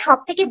টাইমটা সব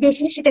থেকে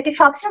বেশি সেটাকে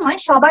সবসময়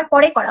সবার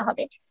পরে করা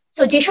হবে।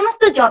 সো যে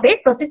সমস্ত জবের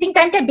প্রসেসিং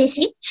টাইমটা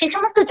বেশি সে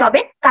সমস্ত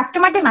জবের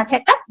কাস্টমারদের মাঝে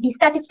একটা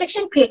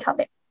ডিসস্যাটিসফ্যাকশন ক্রিয়েট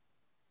হবে।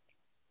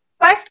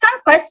 ফার্স্ট কাম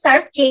ফার্স্ট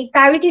সার্ভ যে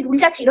প্রায়োরিটি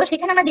রুলটা ছিল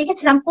সেখানে আমরা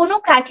দেখেছিলাম কোনো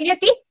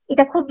ক্রাইটেরিয়াতেই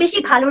এটা খুব বেশি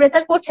ভালো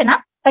রেজাল্ট করছে না,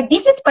 but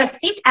this is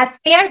perceived as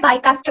fair by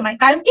customer,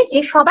 কারণ কি যে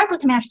সবার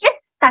প্রথমে আসছে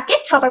তাকে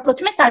সবার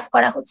প্রথমে সার্ভ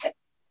করা হচ্ছে।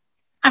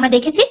 আমরা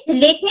দেখেছি যে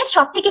লেটনেস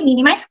সব থেকে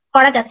মিনিমাইজ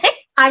করা যাচ্ছে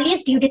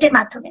আর্লিয়েস্ট ডিউ ডেটের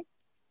মাধ্যমে।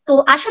 তো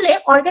আসলে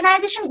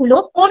অর্গানাইজেশন গুলো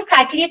কোন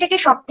ক্রাইটেরিয়াটাকে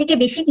সব থেকে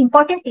বেশি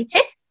ইম্পর্টেন্স দিচ্ছে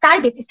তার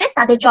বেসিসে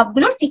তাদের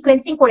জবগুলোর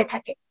সিকোয়েন্সিং করে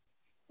থাকে।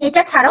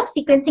 এটা ছাড়াও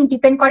সিকোয়েন্সিং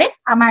ডিপেন্ড করে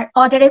আমার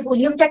অর্ডারের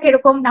ভলিউমটা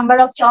কিরকম, নাম্বার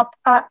অফ জব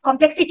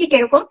কমপ্লেক্সিটি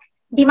কিরকম,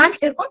 ডিমান্ড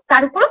কিরকম,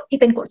 তার উপরও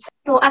ডিপেন্ড করছে।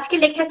 তো আজকের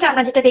লেকচারটা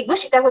আমরা যেটা দেখবো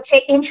সেটা হচ্ছে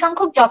এন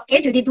সংখ্যক জবকে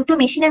যদি দুটো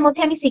মেশিনের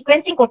মধ্যে আমি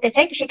সিকোয়েন্সিং করতে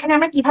চাই তো সেখানে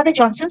আমরা কিভাবে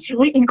জনসনস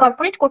রুল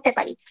ইনকর্পোরেট করতে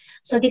পারি।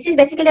 So this is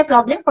basically a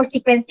problem for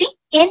sequencing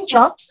N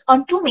jobs on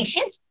two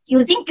machines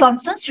using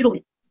Johnson's rule.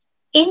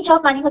 N job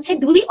মানে হচ্ছে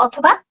দুই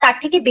অথবা তার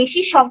থেকে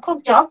বেশি সংখ্যক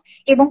জব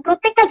এবং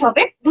প্রত্যেকটা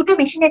জবের দুটো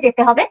মেশিনে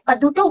যেতে হবে বা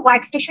দুটো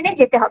ওয়ার্ক স্টেশনে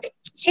যেতে হবে।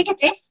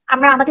 সেক্ষেত্রে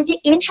আমরা আমাদের যে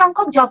এন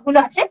সংখ্যক জবগুলো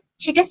আছে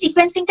সেটা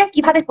সিকোয়েন্সিংটা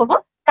কিভাবে করব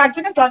তার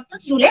জন্য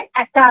জনসনস রুলের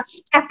একটা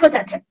অ্যাপ্রোচ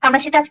আছে, আমরা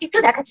সেটা আজকে একটু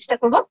দেখার চেষ্টা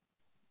করব।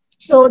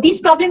 So this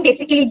problem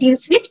basically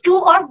deals with two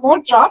or more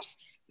jobs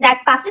that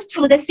passes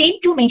through the same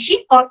two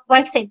machine or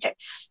work center.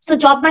 So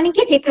job মানে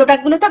কি যে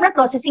প্রোডাক্ট গুলোতে আমরা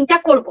প্রসেসিংটা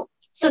করব,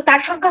 সো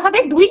তার সংখ্যা হবে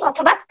দুই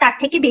অথবা তার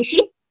থেকে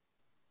বেশি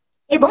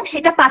এবং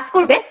সেটা পাস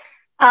করবে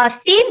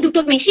সেম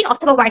দুটো মেশিন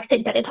অথবা ওয়ার্ক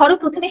সেন্টারে। ধরো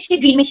প্রথমে সে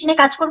ড্রিল মেশিনে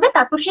কাজ করবে,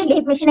 তারপর সে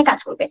লেড মেশিনে কাজ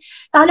করবে,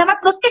 তাহলে আমার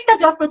প্রত্যেকটা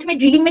জব প্রথমে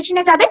ড্রিলিং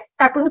মেশিনে যাবে,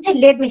 তারপর হচ্ছে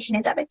লেড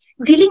মেশিনে যাবে।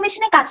 ড্রিলিং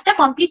মেশিনে কাজটা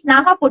কমপ্লিট না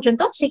হওয়া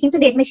পর্যন্ত সে কিন্তু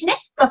লেড মেশিনে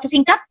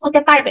প্রসেসিংটা হতে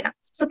পারবে না।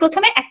 সো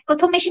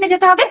প্রথম মেশিনে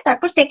যেতে হবে,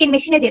 তারপর সেকেন্ড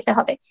মেশিনে যেতে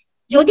হবে।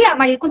 যদি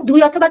আমার এরকম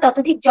দুই অথবা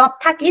ততোধিক জব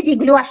থাকে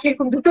যেগুলো আসলে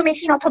এরকম দুটো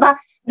মেশিন অথবা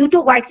দুটো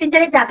ওয়ার্ক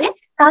সেন্টারে যাবে,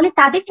 তাহলে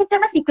তাদের ক্ষেত্রে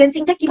আমরা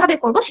সিকোয়েন্সিংটা কিভাবে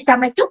করবো সেটা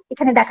আমরা একটু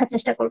এখানে দেখার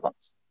চেষ্টা করবো।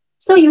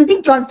 So using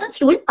Johnson's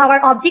rule, our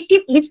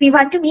objective is we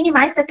want to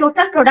minimize the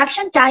total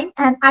production time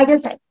and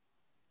idle time.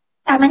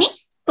 তার মানে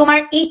তোমার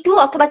এই টু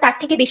অথবা তার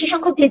থেকে বেশি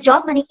সংখ্যক যে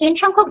জব মানে এন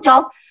সংখ্যক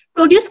জব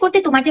প্রডিউস করতে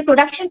তোমার যে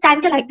প্রোডাকশন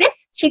টাইমটা লাগবে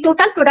সেই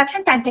টোটাল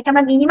প্রোডাকশন টাইমটাকে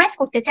আমরা মিনিমাইজ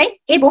করতে চাই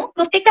এবং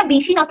প্রত্যেকটা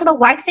মেশিন অথবা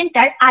ওয়ার্ক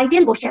সেন্টার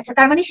আইডেল বসে আছে,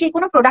 তার মানে সে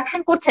কোনো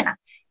প্রোডাকশন করছে না,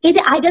 এই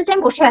যে আইডেল টাইম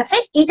বসে আছে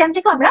এই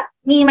টাইমটাকে আমরা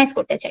মিনিমাইজ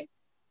করতে চাই।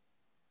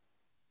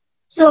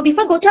 So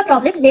before go to a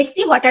problem, let's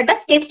see what are the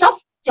steps of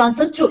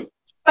Johnson's rule.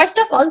 First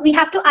of all, we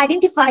have to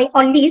identify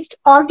or list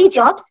all the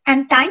jobs and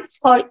times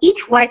for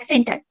each work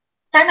center.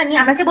 তার মানে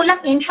আমরা যে বললাম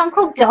N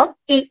সংখ্যক job,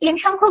 এই N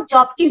সংখ্যক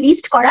জবকে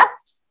list করা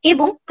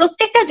এবং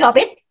প্রত্যেকটা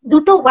জবের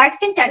দুটো ওয়ার্ক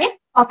সেন্টারে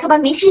অথবা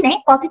মেশিনে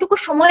কতটুকু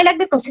সময়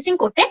লাগবে প্রসেসিং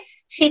করতে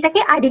সেটাকে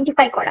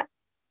আইডেন্টিফাই করা।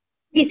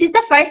 This is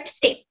the first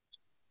step.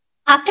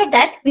 After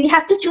that, we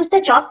have to choose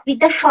the job with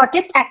the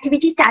shortest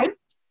activity time.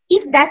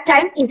 If that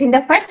time is in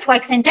the first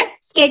work center,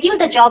 schedule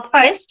the job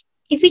first.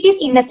 If it is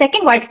in the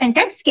second work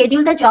center,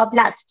 schedule the job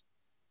last.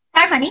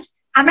 তার মানে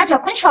আমরা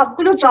যখন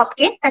সবগুলো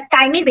জবকে তার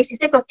টাইমের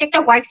বেসিসে প্রত্যেকটা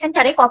work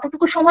সেন্টারে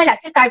কতটুকু সময়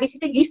লাগছে তার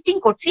বেসিসে লিস্টিং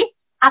করছি,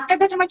 আফটার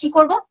দ্যাট আমরা কি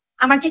করব,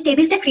 আমার যে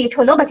টেবিলটা ক্রিয়েট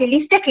হলো বা যে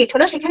লিস্টটা ক্রিয়েট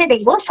হলো সেখানে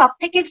দেখবো সব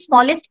থেকে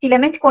স্মলেস্ট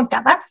এলিমেন্ট কোনটা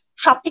বা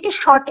সব থেকে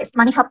শর্টেস্ট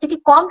মানে সব থেকে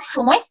কম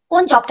সময়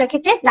কোন জবটার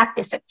ক্ষেত্রে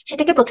লাগতেছে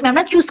সেটাকে প্রথমে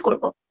আমরা চুজ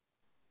করব।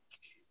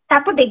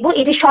 তারপর দেখবো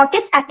এই যে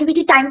শর্টেস্ট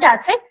অ্যাক্টিভিটি টাইমটা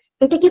আছে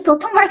এটা কি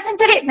প্রথম ওয়ার্ক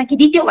সেন্টারে নাকি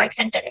দ্বিতীয় ওয়ার্ক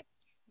সেন্টারে।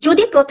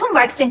 যদি প্রথম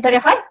ওয়ার্ক সেন্টারে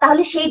হয়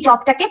তাহলে সেই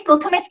জবটাকে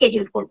প্রথমে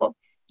স্কেডিউল করব,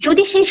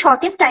 যদি সেই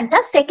শর্টেস্ট টাইমটা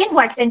সেকেন্ড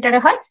ওয়ার্ক সেন্টারে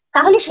হয়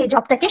তাহলে সেই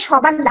জবটাকে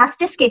সবার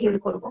লাস্টে স্কেডিউল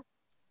করব।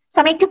 তো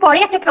আমরা একটু পরে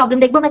একটা প্রবলেম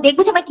দেখবো, আমরা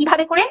দেখবো যে আমরা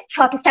কিভাবে করে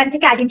শর্টেস্ট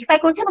টাইমটাকে আইডেন্টিফাই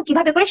করছি এবং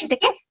কিভাবে করে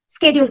সেটাকে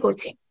স্কেডিউল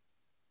করছি।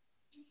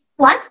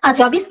 Once a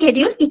job is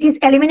scheduled, it is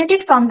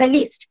eliminated from the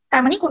list.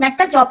 তার মানে কোন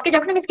একটা জবকে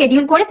যখন আমি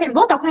স্কেডিউল করে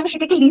ফেলবো তখন আমি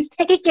সেটাকে লিস্ট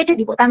থেকে কেটে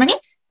দিব, তার মানে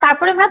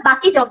তারপরে আমরা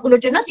বাকি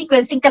জবগুলোর জন্য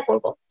সিকোয়েন্সিংটা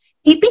করব।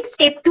 Repeat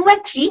step 2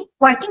 and 3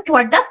 working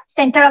toward the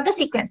center of the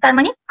sequence. তার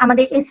মানে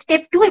আমাদের এই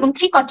স্টেপ 2 এবং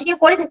 3 কন্টিনিউ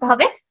করে যেতে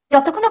হবে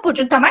যতক্ষণ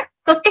পর্যন্ত আমার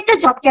প্রত্যেকটা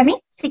জবকে আমি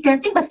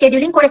সিকোয়েন্সিং বা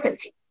স্কেডিউলিং করে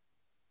ফেলছি।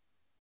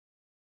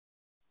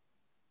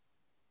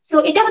 সো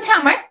এটা হচ্ছে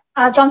আমার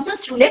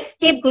জনসনস রুলের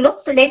স্টেপ গুলো।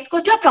 So let's go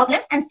to a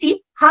problem and see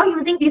how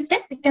using this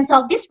step we can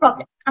solve this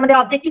problem. আমাদের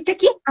অবজেক্টিভটা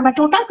কি? আমরা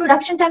টোটাল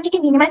প্রোডাকশন টাইমটাকে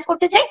মিনিমাইজ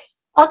করতে চাই,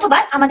 অথবা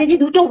আমাদের যে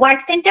দুটো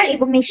ওয়ার্ক সেন্টার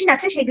এবং মেশিন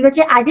আছে সেগুলো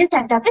যে আইডল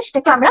টাইমটা আছে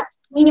সেটাকে আমরা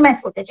মিনিমাইজ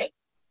করতে চাই।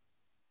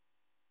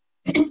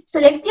 So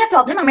let's see a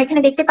problem. আমরা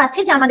এখানে দেখতে পাচ্ছি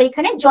যে আমাদের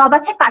এখানে জব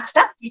আছে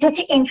 5টা, যেটা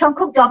হচ্ছে n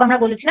সংখ্যক জব। আমরা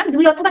বলেছিলাম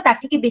 2 অথবা তার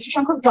থেকে বেশি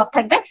সংখ্যক জব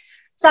থাকবে।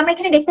 সো আমরা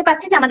এখানে দেখতে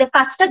পাচ্ছি যে আমাদের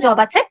 5টা জব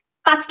আছে।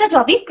 5টা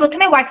জবই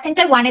প্রথমে ওয়ার্ক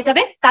সেন্টার 1 এ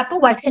যাবে, তারপর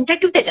ওয়ার্ক সেন্টার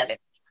 2 তে যাবে।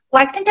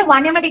 ওয়ার্ক সেন্টার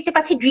 1 এ আমরা দেখতে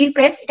পাচ্ছি ড্রিল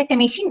প্রেস, এটা একটা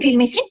মেশিন, ড্রিল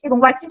মেশিন, এবং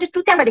ওয়ার্ক সেন্টার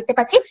 2 তে আমরা দেখতে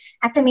পাচ্ছি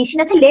একটা মেশিন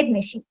আছে, লেড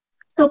মেশিন।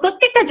 সো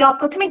প্রত্যেকটা জব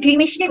প্রথমে ড্রিল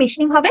মেশিনে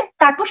মেশিনিং হবে,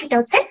 তারপর সেটা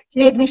হচ্ছে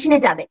লেড মেশিনে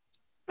যাবে।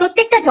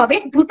 প্রত্যেকটা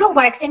জবের দুটো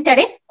ওয়ার্ক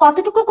সেন্টারে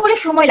কতটুকু করে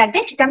সময় লাগবে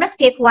সেটা আমরা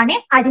স্টেপ 1 এ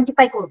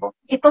আইডেন্টিফাই করব,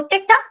 যে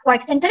প্রত্যেকটা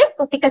ওয়ার্ক সেন্টারে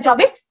প্রত্যেকটা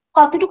জবের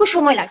কতটুকু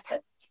সময় লাগছে।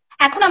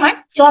 এখন আমার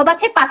জব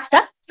আছে 5টা।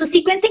 সো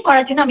সিকোয়েন্সিং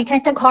করার জন্য আমি এখানে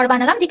একটা ঘর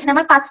বানালাম যেখানে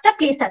আমার 5টা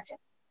প্লেস আছে।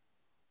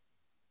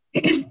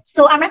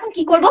 সো আমরা এখন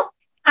কি করব?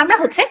 আমরা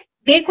হচ্ছে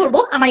বের করব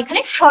আমার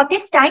এখানে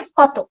শর্টেস্ট টাইম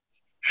কত।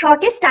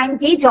 শর্টেস্ট টাইম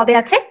যেই জবে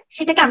আছে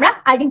সেটাকে আমরা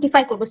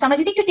আইডেন্টিফাই করব। সো আমরা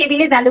যদি একটু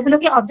টেবিলের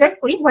ভ্যালুগুলোকে অবজার্ভ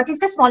করি, what is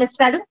the smallest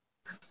value?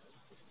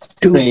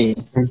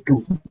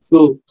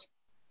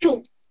 2.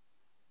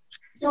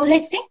 So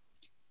let's say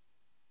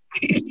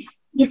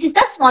this is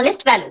the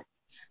smallest value.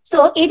 So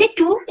এই যে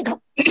 2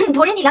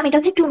 ধরে নিলাম এটা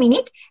হচ্ছে 2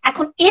 মিনিট।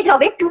 এখন এই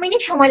জবে 2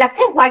 মিনিট সময়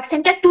লাগছে ওয়ার্ক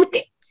সেন্টার 2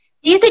 তে।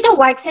 যেহেতু এটা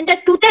ওয়ার্ক সেন্টার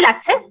 2 তে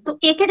লাগছে, তো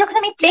একে যখন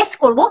আমি প্লেস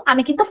করব,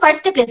 আমি কিন্তু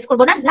ফার্স্টে প্লেস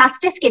করব না,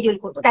 লাস্টে স্কেডিউল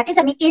করব। দ্যাট ইজ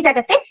আমি এই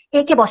জায়গাতে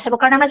একে বসাবো।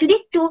 কারণ আমরা যদি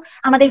একটু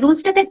আমাদের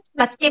রুলসটাতে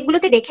বা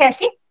স্টেপগুলোতে দেখে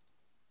আসি,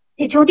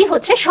 যে যদি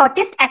হচ্ছে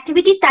শর্টেস্ট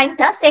অ্যাক্টিভিটি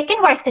টাইমটা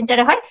সেকেন্ড ওয়ার্ক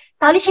সেন্টারে হয়,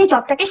 তাহলে সেই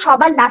জবটাকে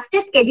সবার লাস্টে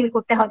স্কেডিউল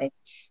করতে হবে।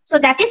 সো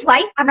দ্যাট ইজ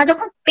ওয়াই আমরা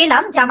যখন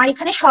পেলাম যে আমার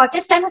এখানে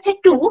শর্টেস্ট টাইম হচ্ছে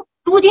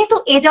 2, যেহেতু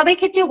এ জবের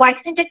ক্ষেত্রে ওয়ার্ক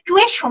সেন্টার 2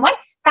 এর সময়,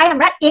 তাই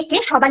আমরা একে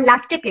সবার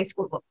লাস্টে প্লেস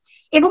করব।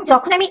 এবং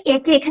যখন আমি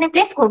একে এখানে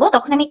প্লেস করব,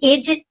 তখন আমি এর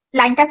যে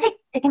লাইনটা আছে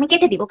এটাকে আমি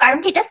কেটে দিব, কারণ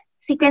কি এটা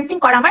সিকোয়েন্সিং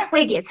করা আমার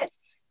হয়ে গিয়েছে।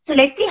 So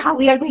let's see how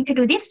we are going to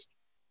do this.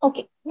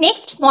 Okay,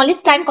 next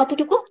smallest time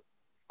কতটুকু?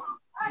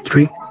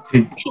 3.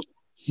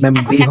 ম্যাম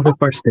বি হবে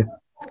ফার্স্টে।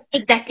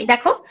 এক্স্যাক্টলি,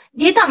 দেখো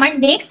যেহেতু আমার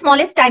নেক্সট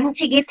স্মলেস্ট টাইম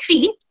হচ্ছে গিয়ে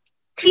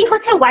 3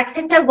 হচ্ছে ওয়ার্ক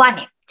সেন্টার 1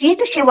 এ।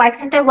 যেহেতু সে ওয়ার্ক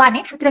সেন্টার 1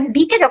 এ, সুতরাং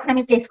বি কে যখন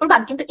আমি প্লেস করবো,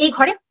 আমি কিন্তু এই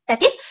ঘরে,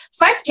 দ্যাট ইজ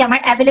ফার্স্ট যে আমার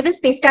অ্যাভেলেবল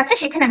স্পেসটা আছে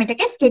সেখানে আমি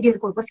এটাকে স্কেডিউল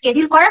করবো।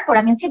 স্কেডিউল করার পর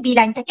আমি হচ্ছে বি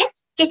লাইনটাকে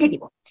কেটে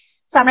দিব।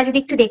 সো আমরা যদি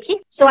একটু দেখি,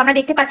 সো আমরা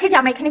দেখতে পাচ্ছি যে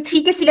আমরা এখানে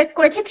 3 কে সিলেক্ট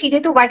করেছি। 3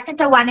 যেহেতু ওয়ার্ক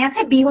সেন্টার 1 এ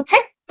আছে, বি হচ্ছে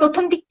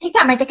প্রথম দিক থেকে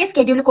আমরা এটাকে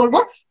স্কেডিউল করবো।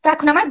 তো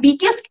এখন আমার বি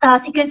কে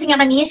সিকোয়েন্সিং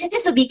আমরা নিয়ে এসেছি,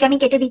 সো বি কে আমি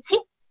কেটে দিচ্ছি।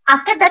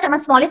 আফটার দ্যাট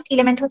আমার স্মলেস্ট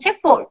এলিমেন্ট হচ্ছে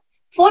 4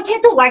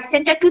 যেহেতু ওয়ার্ক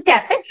সেন্টার 2 তে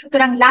আছে,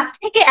 সুতরাং লাস্ট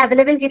থেকে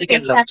অ্যাভেলেবল যে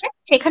স্পেসটা আছে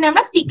সেখানে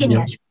আমরা সি কে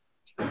নিয়ে আসবো।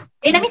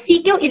 দেন আমি সি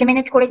কেও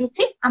এলিমিনেট করে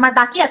দিচ্ছি। আমার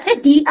বাকি আছে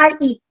ডি আর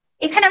ই।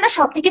 এখানে আমরা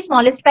সব থেকে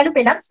স্মলেস্ট ভ্যালু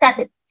পেলাম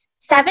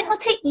 7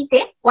 হচ্ছে ই তে,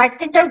 ওয়ার্ক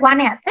সেন্টার 1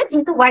 এ আছে।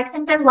 যেহেতু ওয়ার্ক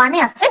সেন্টার 1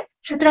 এ আছে,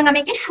 সুতরাং আমি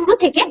একে শুরু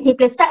থেকে যে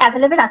প্লেসটা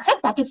অ্যাভেলেবল আছে,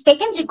 দ্যাট ইজ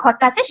সেকেন্ড যে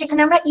ঘরটা আছে,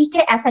 সেখানে আমরা ই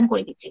কে অ্যাসাইন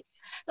করে দিচ্ছি।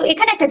 তো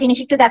এখানে একটা জিনিস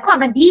একটু দেখো,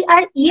 আমরা ডি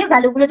আর ই এর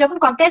ভ্যালুগুলো যখন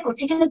কম্পেয়ার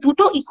করছি, এখানে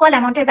দুটো ইকুয়াল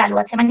অ্যামাউন্টের ভ্যালু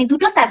আছে, মানে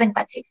দুটো 7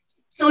 পাচ্ছি।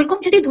 সো এরকম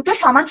যদি দুটো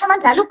সমান সমান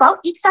ভ্যালু পাও,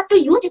 ইটস আপ টু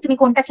ইউ যে তুমি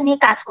কোনটাকে নিয়ে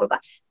কাজ করবা।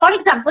 ফর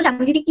এক্সাম্পল,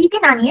 আমি যদি ই কে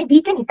না নিয়ে ডি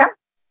কে নিতাম,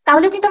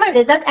 তাহলে কিন্তু আমার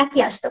রেজাল্ট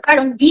একই আসতো,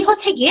 কারণ ডি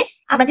হচ্ছে গিয়ে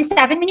আমরা যে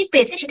 7 মিনিট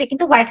পেয়েছি সেটা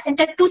কিন্তু ওয়ার্ক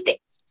সেন্টার 2 তে।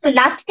 সো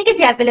লাস্ট থেকে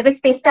যে অ্যাভেলেবল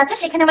স্পেসটা আছে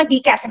সেখানে আমার ডি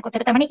কে অ্যাসাইন করতে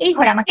হবে, তার মানে এই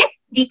ঘরে আমাকে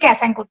ডি কে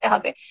অ্যাসাইন করতে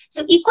হবে।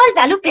 সো ইকুয়াল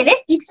ভ্যালু পেলে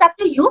ইটস আপ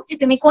টু ইউ যে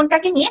তুমি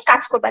কোনটাকে নিয়ে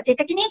কাজ করবা।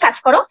 যেটাকে নিয়ে কাজ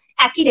করো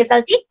একই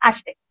রেজাল্টই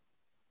আসবে।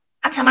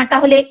 আচ্ছা, আমার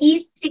তাহলে ই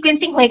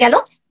সিকোয়েন্সিং হয়ে গেল।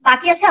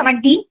 বাকি আছে আমার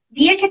ডি।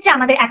 ডি এর ক্ষেত্রে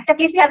আমাদের একটা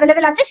প্লেসই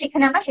অ্যাভেলেবল আছে,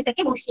 সেখানে আমরা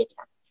সেটাকে বসিয়ে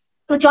দিলাম।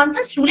 তো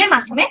জনসনস রুলের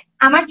মাধ্যমে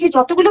আমার যে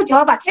যতগুলো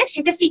জব আছে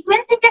সেটা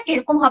সিকোয়েন্সিংটা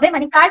কিরকম হবে,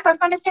 মানে কার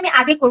পারফরমেন্সটা আমি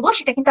আগে করব,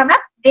 সেটা কিন্তু আমরা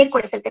বের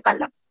করে ফেলতে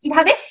পারলাম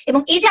কিভাবে।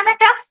 এবং এই যে আমরা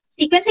একটা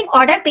সিকোয়েন্সিং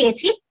অর্ডার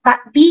পেয়েছি, বা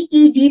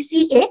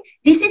BEDCA,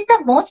 this is the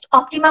most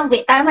optimum way.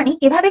 তার মানে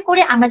এভাবে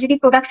করে আমরা যদি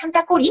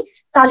প্রোডাকশনটা করি,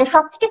 তাহলে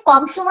সব থেকে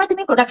কম সময়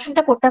তুমি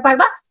প্রোডাকশনটা করতে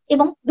পারবা,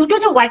 এবং দুটো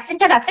যে ওয়ার্ক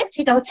সেন্টার আছে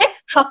সেটা হচ্ছে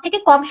সব থেকে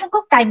কম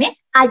সংখ্যক টাইমে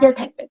আইডল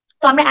থাকবে।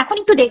 তো আমরা এখন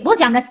একটু দেখবো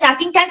যে আমরা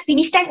স্টার্টিং টাইম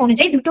ফিনিশ টাইম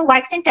অনুযায়ী দুটো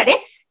ওয়ার্ক সেন্টারে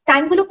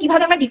টাইম গুলো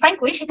কিভাবে আমরা ডিফাইন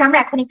করি, সেটা আমরা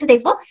এখন একটু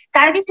দেখবো।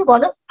 তার আগে একটু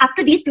বলো, up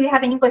to this do you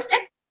have any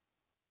question?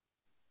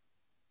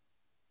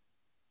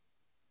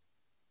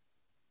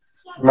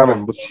 না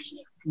ম্যাম, বুঝছি।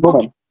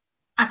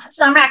 আচ্ছা,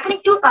 সো আমরা এখন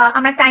একটু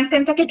আমরা টাইম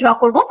ফ্রেমটাকে ড্র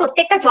করব।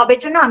 প্রত্যেকটা জবের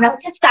জন্য আমরা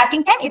হচ্ছে স্টার্টিং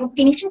টাইম এবং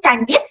ফিনিশিং টাইম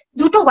দিয়ে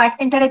দুটো ওয়ার্ক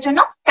সেন্টারের জন্য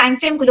টাইম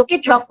ফ্রেম গুলোকে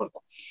ড্র করব।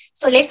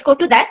 So let's go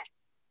to that.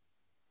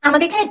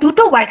 আমাদের এখানে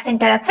দুটো ওয়ার্ক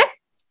সেন্টার আছে।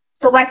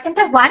 So work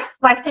centre 1,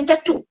 work centre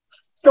 2।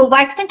 So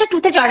work centre 2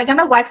 তে যাওয়ার আগে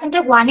আমরা ওয়ার্ক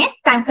সেন্টার 1 এ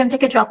টাইম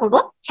ফ্রেমটাকে ড্র করব।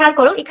 খেয়াল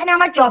করো, এখানে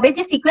আমার জবের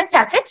যে সিকোয়েন্সটা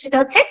আছে সেটা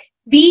হচ্ছে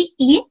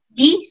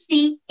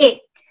BEDCA।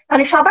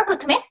 তাহলে সবার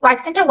প্রথমে ওয়ার্ক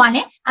সেন্টার 1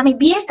 এ আমি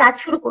বি এর কাজ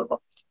শুরু করব।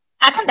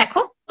 এখন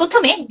দেখো,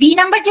 প্রথমে বি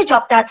নাম্বার যে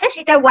জবটা আছে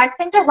সেটা ওয়ার্ক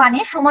সেন্টার 1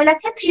 এ সময়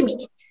লাগছে 3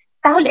 মিনিট।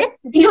 তাহলে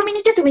 0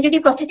 মিনিটে তুমি যদি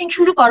প্রসেসিং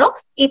শুরু করো,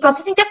 এই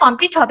প্রসেসিংটা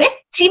কমপ্লিট হবে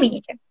 3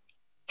 মিনিটে।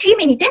 3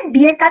 মিনিটে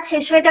বি এর কাজ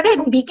শেষ হয়ে যাবে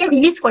এবং বি কে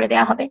রিলিজ করে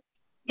দেওয়া হবে।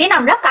 দেন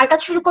আমরা কার কাজ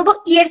শুরু করব?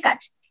 ই এর কাজ।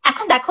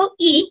 এখন দেখো,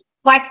 ই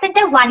ওয়ার্ক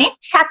সেন্টার 1 এ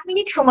 7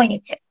 মিনিট সময়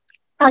নিচ্ছে।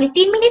 তাহলে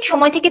 3 মিনিট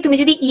সময় থেকে তুমি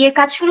যদি ই এর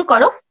কাজ শুরু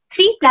করো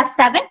 3 +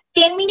 7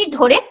 10 মিনিট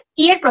ধরে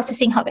ই এর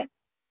প্রসেসিং হবে।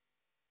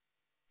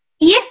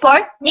 ই এর পর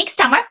নেক্সট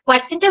আমার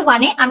ওয়ার্ক সেন্টার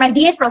 1 এ আমরা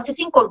ডি এর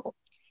প্রসেসিং করব।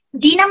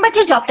 ডি নাম্বার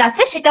যে জবটা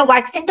আছে সেটা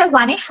ওয়ার্ক সেন্টার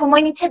 1 এ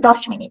সময় নিচ্ছে 10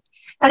 মিনিট।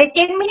 তাহলে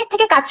 10 মিনিট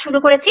থেকে কাজ শুরু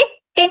করেছি,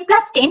 10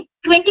 + 10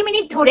 20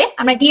 মিনিট ধরে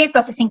আমরা ডি এর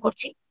প্রসেসিং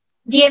করছি।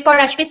 ডি এর পর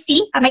আসবে সি,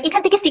 আমরা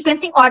এখান থেকে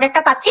সিকোয়েন্সিং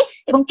অর্ডারটা পাচ্ছি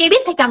এবং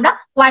টেবিল থেকে আমরা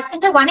ওয়ার্ক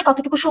সেন্টার 1 এ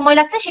কতটুকু সময়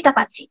লাগছে সেটা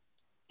পাচ্ছি।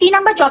 সি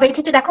নাম্বার জবের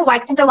ক্ষেত্রে দেখো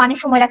ওয়ার্ক সেন্টার 1 এ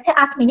সময় লাগছে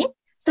 8 মিনিট।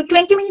 সো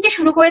 20 মিনিটে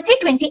শুরু করেছি,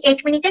 28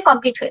 মিনিটে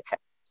কমপ্লিট হয়েছে।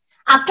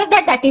 আফটার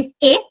দ্যাট ইজ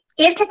এ,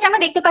 এর ক্ষেত্রে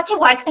আমরা দেখতে পাচ্ছি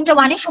ওয়ার্ক সেন্টার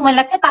 1 এ সময়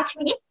লাগছে 5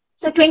 মিনিট।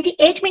 সো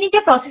 28 মিনিটে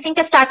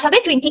প্রসেসিংটা স্টার্ট হবে,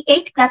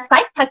 28 +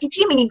 5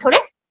 33 মিনিট ধরে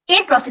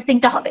এর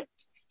প্রসেসিংটা হবে।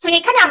 সো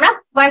এখানে আমরা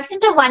ওয়ার্ক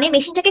সেন্টার 1 এ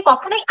মেশিনটাকে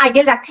কখনোই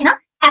আইডল রাখছি না,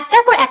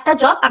 একটার পর একটা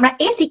জব আমরা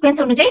এই সিকোয়েন্স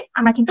অনুযায়ী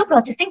আমরা কিন্তু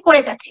প্রসেসিং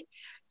করে যাচ্ছি।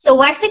 সো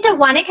ওয়ার্ক সেন্টার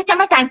 1 এর ক্ষেত্রে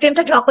আমরা টাইম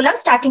ফ্রেমটা ড্র করলাম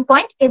স্টার্টিং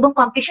পয়েন্ট এবং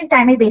কমপ্লিশন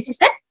টাইমের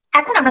বেসিসে।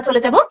 এখন আমরা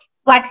চলে যাব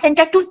ওয়ার্ক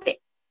সেন্টার 2 তে।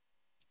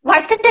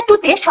 ওয়ার্ক সেন্টার 2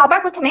 তে সবার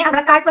প্রথমে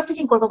আমরা কার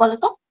প্রসেসিং করব বলো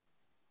তো?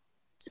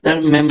 স্যার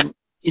ম্যাম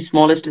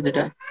স্মলেস্ট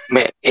যেটা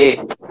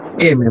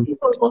এ ম্যাম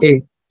এ।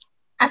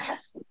 আচ্ছা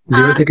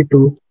 0 থেকে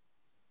 2।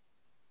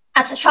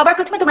 আচ্ছা সবার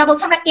প্রথমে তোমরা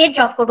বলছো আমরা এর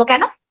জব করব,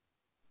 কেন?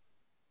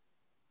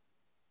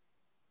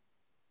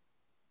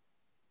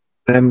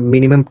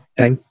 Minimum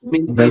time.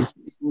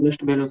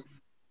 Smallest value.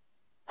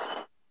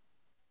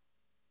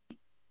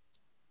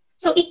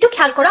 So একটু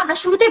খেয়াল করো, আমরা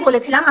শুরুতেই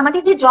বলেছিলাম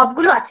আমাদের যে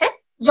জবগুলো আছে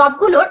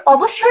জবগুলোর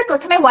অবশ্যই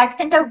প্রথমে ওয়ার্ক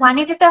সেন্টার 1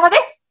 এ যেতে হবে,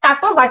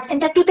 তারপর ওয়ার্ক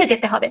সেন্টার 2 তে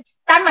যেতে হবে।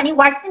 তার মানে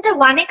ওয়ার্ক সেন্টার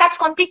 1 এ কাজ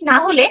কমপ্লিট না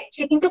হলে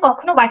সে কিন্তু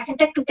কখনো ওয়ার্ক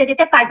সেন্টার 2 তে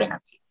যেতে পারবে না।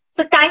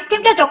 সো টাইম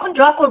ফ্রেমটা যখন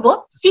ড্র করব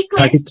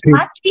sequence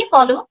must be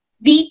follow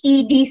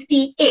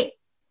BEDCA,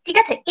 ঠিক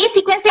আছে? এই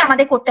সিকোয়েন্সে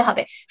আমাদের করতে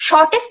হবে।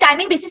 শর্টেস্ট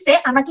টাইমিং বেসিসে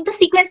আমরা কিন্তু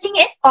সিকোয়েন্সিং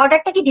এর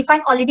অর্ডারটাকে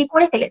ডিফাইন অলরেডি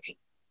করে ফেলেছি।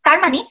 তার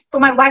মানে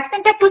তোমার ওয়ার্ক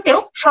সেন্টার 2 তেও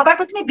সবার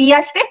প্রথমে বি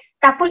আসবে,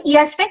 তারপর ই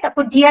আসবে,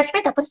 তারপর জি আসবে,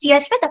 তারপর সি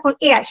আসবে, তারপর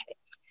এ আসবে।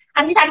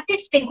 আমি যদি আরেকটু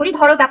এক্সপ্লেন করি,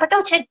 ধরো ব্যাপারটা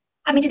হচ্ছে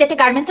আমি যদি একটা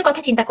গার্মেন্টস এর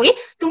কথা চিন্তা করি,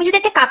 তুমি যদি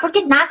একটা কাপড়কে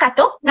না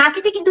কাটো, না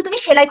কেটে কিন্তু তুমি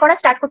সেলাই করা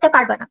স্টার্ট করতে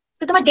পারবে না।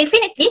 তো তোমার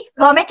ডেফিনেটলি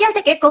র ম্যাটেরিয়াল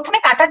থেকে প্রথমে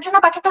কাটার জন্য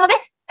পাঠাতে হবে,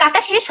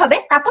 কাটা শেষ হবে,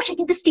 তারপর সে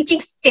কিন্তু স্টিচিং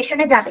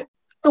স্টেশনে যাবে।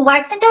 তো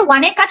ওয়ার্ক সেন্টার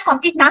 1 এর কাজ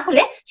কমপ্লিট না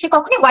হলে সে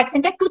কখনোই ওয়ার্ক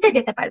সেন্টার 2 তে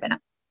যেতে পারবে না,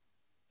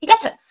 ঠিক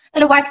আছে?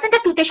 তাহলে ওয়ার্ক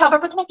সেন্টার 2 তে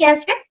সবার প্রথমে কি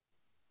আসবে?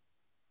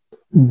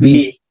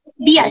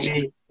 বি আসবে।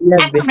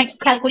 এখন আমরা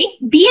খেয়াল করি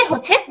বি এর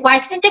হচ্ছে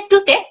ওয়ার্ক সেন্টার 2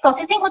 তে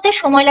প্রসেসিং হতে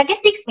সময় লাগে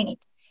 6 মিনিট।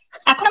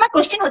 এখন আমার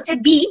কোশ্চেন হচ্ছে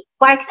বি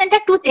ওয়ার্ক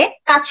সেন্টার 2 তে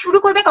কাজ শুরু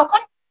করবে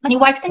কখন? মানে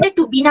ওয়ার্ক সেন্টার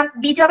 2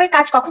 বি জবের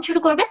কাজ কখন শুরু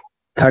করবে?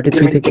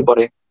 33 থেকে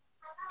পরে।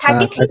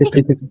 33 থেকে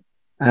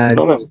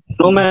নো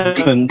ম্যাম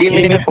 3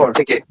 মিনিটের পর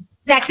থেকে।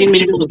 3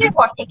 মিনিটের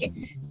পর থেকে।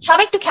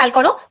 সবাই একটু খেয়াল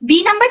করো, বি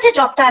নাম্বার যে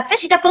জবটা আছে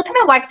সেটা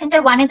প্রথমে ওয়ার্ক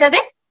সেন্টার 1 এ যাবে,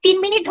 3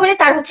 মিনিট ধরে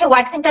তার হচ্ছে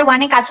ওয়ার্ক সেন্টার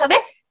 1 এ কাজ হবে,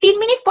 3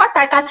 মিনিট পর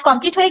তার কাজ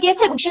কমপ্লিট হয়ে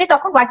গিয়েছে এবং সে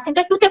তখন ওয়ার্ক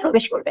সেন্টার 2 তে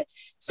প্রবেশ করবে।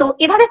 সো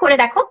এভাবে করে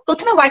দেখো,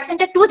 প্রথমে ওয়ার্ক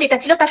সেন্টার 2 যেটা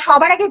ছিল তার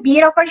সবার আগে বি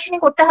এর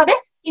অপারেশনই করতে হবে,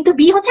 কিন্তু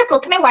বি হচ্ছে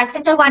প্রথমে ওয়ার্ক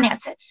সেন্টার 1 এ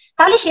আছে।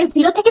 তাহলে সে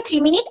 0 থেকে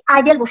 3 মিনিট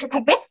আইডিয়াল বসে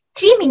থাকবে।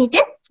 3 মিনিটে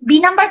বি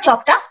নাম্বার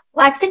জবটা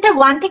ওয়ার্ক সেন্টার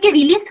 1 থেকে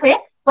রিলিজ হয়ে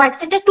ওয়ার্ক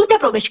সেন্টার 2 তে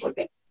প্রবেশ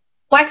করবে।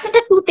 ওয়ার্ক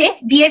সেন্টার 2 তে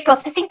বি এর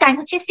প্রসেসিং টাইম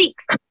হচ্ছে 6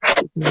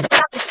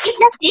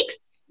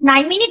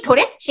 9 মিনিট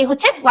ধরে সে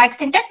হচ্ছে ওয়ার্ক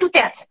সেন্টার 2 তে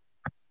আছে।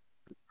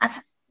 আচ্ছা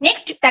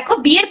নেক্সট দেখো,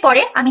 বি এর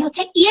পরে আমি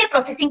হচ্ছে ই এর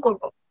প্রসেসিং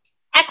করব।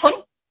 এখন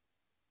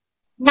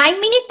 9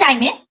 মিনিট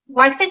টাইমে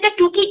ওয়ার্ক সেন্টার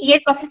 2 কি ই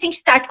এর প্রসেসিং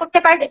স্টার্ট করতে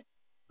পারবে?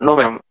 No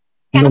ma'am.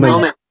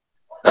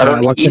 কারণ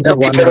ই তো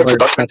প্রিপেয়ার হচ্ছে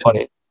 10 মিনিট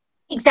পরে।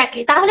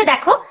 এক্স্যাক্টলি। তাহলে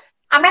দেখো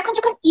আমরা এখন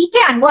যখন ই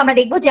কে আনবো আমরা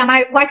দেখবো যে আমার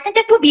ওয়ার্ক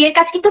সেন্টার 2 বি এর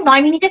কাজ কিন্তু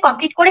 9 মিনিটে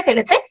কমপ্লিট করে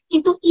ফেলেছে,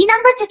 কিন্তু ই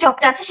নাম্বার যে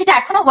জবটা আছে সেটা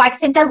এখনো ওয়ার্ক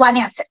সেন্টার 1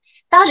 এ আছে।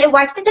 তাহলে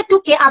ওয়ার্ক সেন্টার 2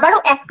 কে আবারও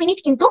 1 মিনিট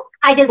কিন্তু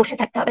আইডল বসে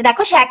থাকতে হবে।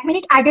 দেখো সে 1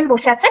 মিনিট আইডল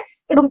বসে আছে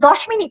এবং 10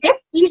 মিনিটে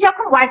ই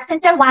যখন ওয়ার্ক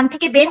সেন্টার 1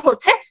 থেকে বের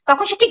হচ্ছে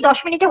তখন সে ঠিক 10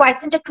 মিনিটে ওয়ার্ক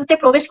সেন্টার 2 তে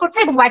প্রবেশ করছে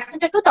এবং ওয়ার্ক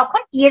সেন্টার 2 তখন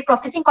ই এর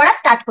প্রসেসিং করা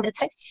স্টার্ট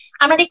করেছে।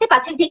 আমরা দেখতে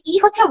পাচ্ছি যে ই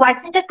হচ্ছে ওয়ার্ক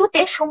সেন্টার 2 তে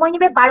সময়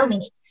নেবে 12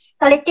 মিনিট।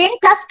 তাহলে 10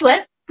 +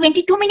 12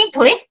 22 মিনিট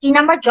ধরে E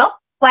number job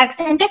work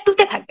centre 2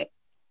 তে থাকবে।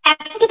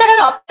 এখন কি তার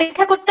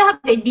অপেক্ষা করতে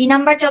হবে ডি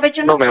নাম্বার জবের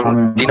জন্য? নো ম্যাম,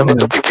 ডি নাম্বার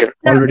তো প্রিপেয়ার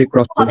অলরেডি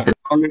ক্রস করেছে।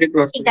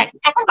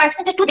 এখন ওয়ার্ক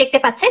সেন্টার 2 দেখতে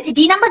পাচ্ছে যে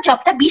ডি নাম্বার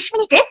জবটা 20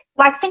 মিনিটে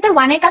ওয়ার্ক সেন্টার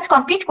 1 এর কাজ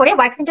কমপ্লিট করে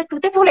ওয়ার্ক সেন্টার 2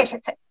 তে চলে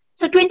এসেছে।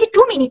 সো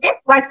 22 মিনিটে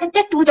ওয়ার্ক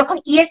সেন্টার 2 যখন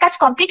ই এর কাজ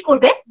কমপ্লিট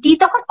করবে, ডি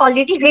তখন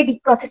অলরেডি রেডি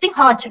প্রসেসিং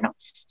হওয়ার জন্য।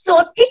 সো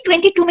ঠিক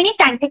 22 মিনিট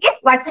টাইম থেকে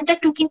ওয়ার্ক সেন্টার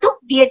 2 কিন্তু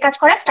ডি এর কাজ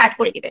করা স্টার্ট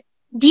করে দিবে।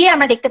 ডি এ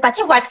আমরা দেখতে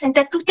পাচ্ছি ওয়ার্ক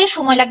সেন্টার 2 তে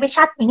সময় লাগবে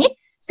 7 মিনিট।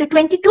 সো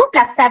 22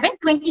 + 7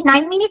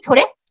 29 মিনিট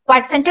ধরে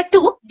ওয়ার্ক সেন্টার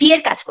 2 ডি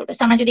এর কাজ করবে।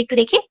 সো আমরা যদি একটু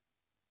দেখি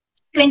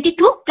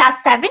 22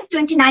 + 7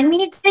 29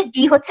 মিনিট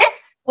ডি হচ্ছে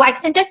ওয়ার্ক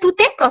সেন্টার 2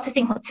 তে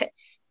প্রসেসিং হচ্ছে।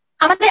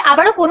 আমাদের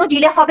আবারও কোনো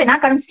ডিলে হবে না,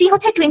 কারণ সি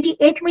হচ্ছে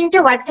 28 মিনিটে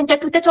ওয়ার্ক সেন্টার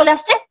 2 তে চলে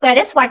আসছে,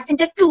 whereas ওয়ার্ক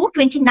সেন্টার 2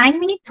 29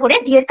 মিনিট ধরে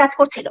ডি এর কাজ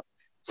করছিল।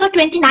 সো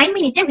 29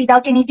 মিনিটে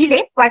without any delay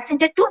work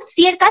centre 2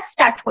 C এর কাজ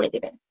স্টার্ট করে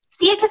দেবে।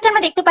 সি এর ক্ষেত্রে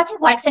আমরা দেখতে পাচ্ছি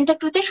ওয়ার্ক সেন্টার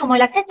 2 তে সময়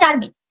লাগছে 4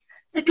 মিনিট।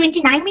 সো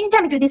 29 মিনিটে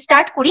আমি যদি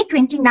স্টার্ট করি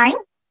 29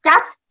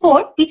 + 4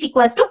 which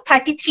equals to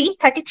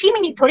 33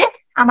 মিনিট ধরে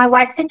আমার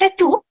ওয়ার্ক সেন্টার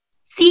 2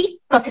 সি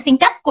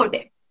প্রসেসিংটা করবে।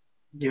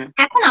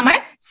 এখন আমার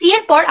সি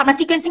এর পর আমরা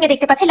সিকোয়েন্সিং এ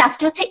দেখতে পাচ্ছি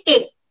লাস্টে হচ্ছে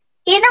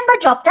এ নাম্বার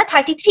জবটা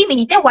 33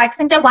 মিনিটে ওয়ার্ক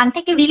সেন্টার 1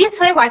 থেকে রিলিজ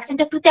হয়ে ওয়ার্ক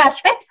সেন্টার 2 তে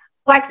আসবে।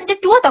 ওয়ার্ক সেন্টার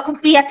 2 তখন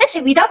ফ্রি আছে, সে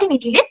উইদাউট এনি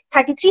ডিলে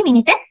 33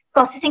 মিনিটে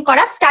প্রসেসিং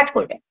করা স্টার্ট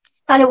করবে।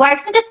 তাহলে ওয়ার্ক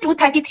সেন্টার 2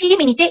 33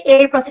 মিনিটে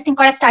এর প্রসেসিং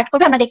করা স্টার্ট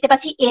করবে। আমরা দেখতে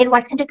পাচ্ছি এর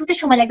ওয়ার্ক সেন্টার 2 তে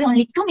সময় লাগবে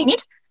only 2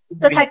 minutes.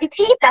 So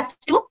 33 plus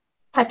 2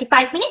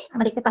 35 minute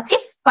আমরা দেখতে পাচ্ছি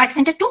ওয়ার্ক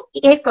সেন্টার 2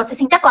 এর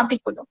প্রসেসিংটা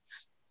কমপ্লিট করলো।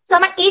 সো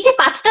আমার এই যে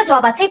 5টা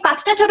জব আছে, এই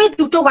 5টা জবে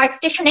দুটো ওয়ার্ক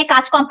স্টেশনে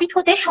কাজ কমপ্লিট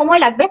হতে সময়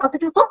লাগবে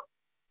কতটুকু?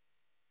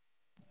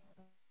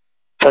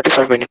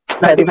 35 মিনিট।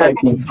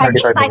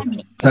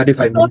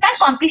 টোটাল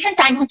কমপ্লিশন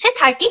টাইম হচ্ছে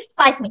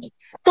 35 মিনিট।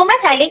 তোমরা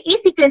চাইলে এই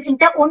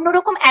সিকোয়েন্সিংটা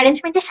অন্যরকম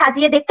অ্যারেঞ্জমেন্টে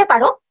সাজিয়ে দেখতে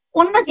পারো,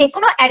 অন্য যে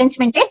কোনো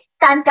অ্যারেঞ্জমেন্টে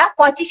টাইমটা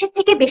 35 এর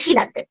থেকে বেশি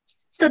লাগবে।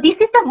 So this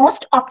is the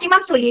most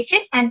optimum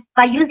solution, and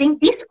by using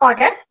this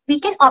order we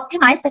can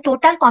optimize the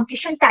total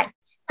completion time.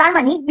 তার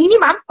মানে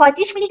মিনিমাম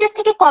 35 মিনিটের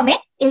থেকে কমে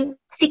এই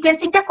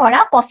সিকোয়েন্সিংটা করা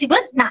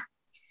পসিবল না।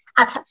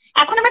 আচ্ছা,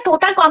 এখন আমরা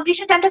টোটাল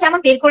কমপ্লিশন টাইমটা যেমন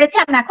বের করেছি,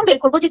 আমরা এখন বের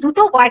করবো যে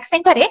দুটো ওয়ার্ক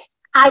সেন্টারে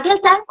আইডল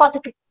টাইম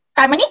কতটুকু,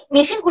 তার মানে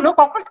মেশিন গুলো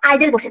কখন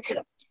আইডল বসেছিল।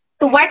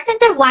 তো ওয়ার্ক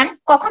সেন্টার 1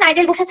 কখন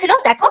আইডল বসেছিল,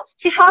 দেখো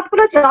সে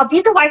সবগুলো জব,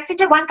 যেহেতু ওয়ার্ক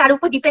সেন্টার 1 কার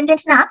উপর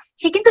ডিপেন্ডেন্ট না,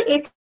 সে কিন্তু এই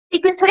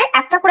সিকোয়েন্স ধরে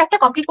একটার পর একটা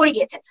কমপ্লিট করে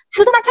গিয়েছে।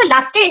 শুধুমাত্র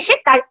লাস্টে এসে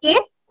তার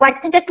ওয়ার্ক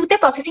সেন্টার 2 তে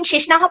প্রসেসিং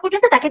শেষ না হওয়া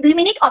পর্যন্ত তাকে 2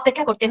 মিনিট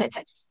অপেক্ষা করতে হয়েছে।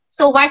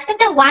 সো ওয়ার্ক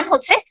সেন্টার 1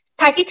 হচ্ছে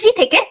 33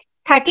 থেকে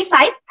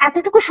 35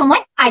 এতটুকু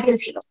সময় আইডল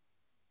ছিল।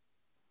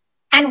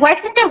 এন্ড ওয়ার্ক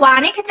সেন্টার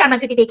 1 এর ক্ষেত্রে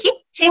আমরা যদি দেখি,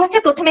 সে হচ্ছে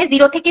প্রথমে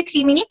 0 থেকে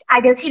 3 মিনিট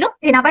আইডল ছিল,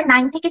 দেন আবার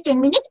 9 থেকে 10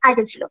 মিনিট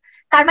আইডল ছিল।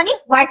 তার মানে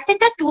ওয়ার্ক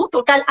সেন্টার 2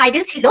 টোটাল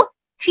আইডল ছিল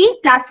 3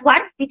 +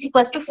 1 which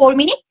equals to 4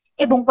 মিনিট,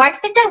 এবং work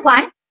centre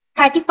 1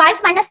 35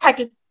 -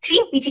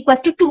 33 which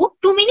equals to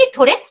 2 minute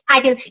ধরে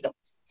আইডল ছিল।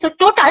 সো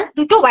টোটাল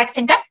দুটো ওয়ার্ক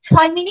সেন্টার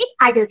 6 মিনিট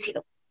আইডল ছিল।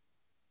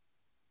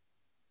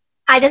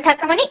 আইডল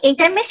থাকা মানে এই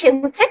টাইমে সে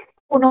হচ্ছে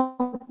কোনো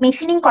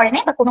মেশিনিং করে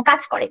নাই বা কোনো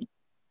কাজ করেনি।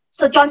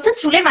 সো জনসনস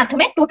রুলের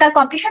মাধ্যমে টোটাল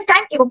কমপ্লিশন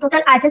টাইম এবং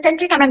টোটাল আইডল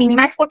টাইমটাকে আমরা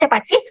মিনিমাইজ করতে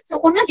পারছি। সো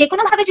অন্য যে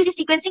কোনো ভাবে যদি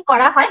সিকোয়েন্সিং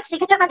করা হয়,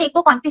 সেক্ষেত্রে আমরা দেখবো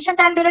কমপ্লিশন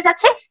টাইম বেড়ে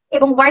যাচ্ছে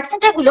এবং ওয়ার্ক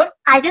সেন্টার গুলোর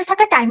আইডল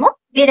থাকার টাইমও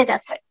বেড়ে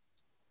যাচ্ছে।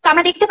 তো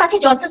আমরা দেখতে পাচ্ছি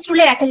জনসনস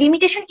রুলের একটা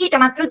লিমিটেশন কি, এটা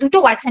মাত্র দুটো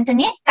ওয়ার্ক সেন্টার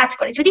নিয়ে কাজ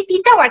করে। যদি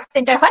 3টা ওয়ার্ক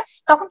সেন্টার হয়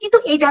তখন কিন্তু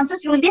এই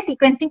জনসনস রুল দিয়ে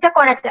সিকোয়েন্সিংটা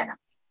করা যায় না।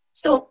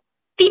 সো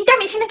 3টা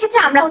মেশিনের ক্ষেত্রে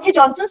আমরা হচ্ছে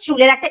জনসনস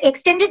রুলের একটা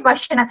এক্সটেন্ডেড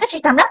ভার্সন আছে,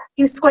 সেটা আমরা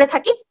ইউজ করে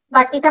থাকি,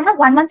 বাট এটা আমরা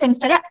 1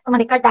 সেমিস্টারে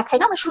তোমাদের কার দেখাই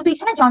না। আমরা শুধু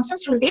এখানে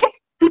জনসনস রুল দিয়ে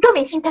দুটো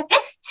মেশিন থাকে,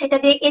 সেটা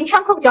দিয়ে n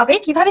সংখ্যক জবে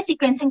কিভাবে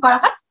সিকোয়েন্সিং করা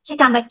হয়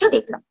সেটা আমরা একটু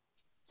দেখলাম।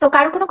 সো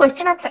কারো কোনো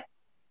কোয়েশ্চেন আছে?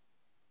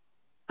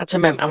 আচ্ছা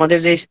ম্যাম, আমাদের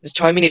যে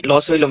 6 মিনিট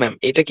লস হইলো ম্যাম,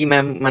 এটা কি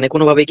ম্যাম মানে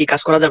কোনোভাবে কি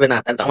কাজ করা যাবে না?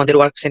 তাহলে তো আমাদের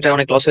ওয়ার্ক সেন্টার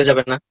অনেক লস হয়ে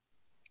যাবে না?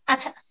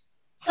 আচ্ছা,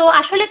 সো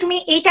আসলে তুমি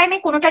এই টাইমে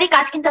কোনোটারই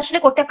কাজ কিন্তু আসলে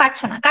করতে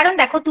পারছো না, কারণ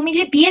দেখো তুমি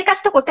যে বি এর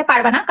কাজটা করতে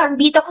পারবে না, কারণ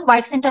বি তখন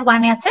ওয়ার্ক সেন্টার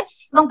 1 এ আছে,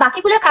 এবং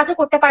বাকিগুলো কাজও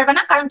করতে পারবে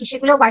না কারণ কি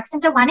সেগুলো ওয়ার্ক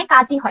সেন্টার 1 এ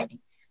কাজই হয়নি।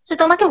 সো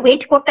তোমাকে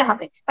ওয়েট করতে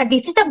হবে, but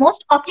this is the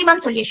most optimum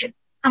solution.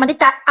 আমাদের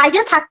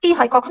আইডিয়াল থাকতেই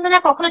হয় কখনো না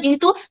কখনো,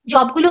 যেহেতু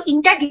জবগুলো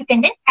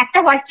ইন্টারডিপেন্ডেন্ট, একটা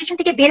ওয়ার্ক স্টেশন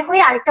থেকে বের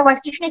হয়ে আরেকটা ওয়ার্ক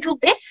স্টেশনে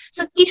ঢুকবে,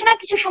 সো কিছু না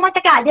কিছু সময়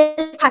তাকে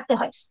আইডিয়াল থাকতে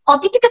হয়।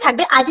 অবজেক্টিভটা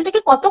থাকবে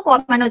আইডিয়ালটাকে কত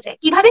কমানো যায়,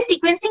 কিভাবে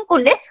সিকোয়েন্সিং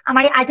করলে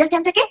আমার এই আইডিয়াল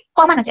টাইমটাকে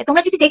কমানো যায়।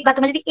 তোমরা যদি দেখবা,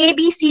 তোমরা যদি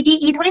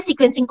ABCDE ধরে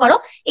সিকোয়েন্সিং করো,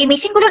 এই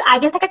মেশিনগুলোর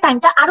আইডিয়াল থাকার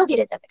টাইমটা আরো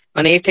বেড়ে যাবে।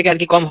 মানে এর থেকে আর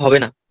কি কম হবে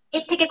না?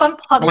 এর থেকে কম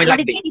হবে।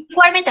 আমাদের যে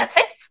রিকোয়ারমেন্ট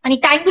আছে, মানে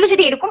টাইমগুলো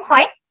যদি এরকম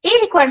হয়, এই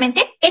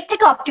রিকোয়ারমেন্টে এর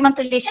থেকে অপটিমাম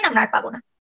সলিউশন আমরা আর পাবো না।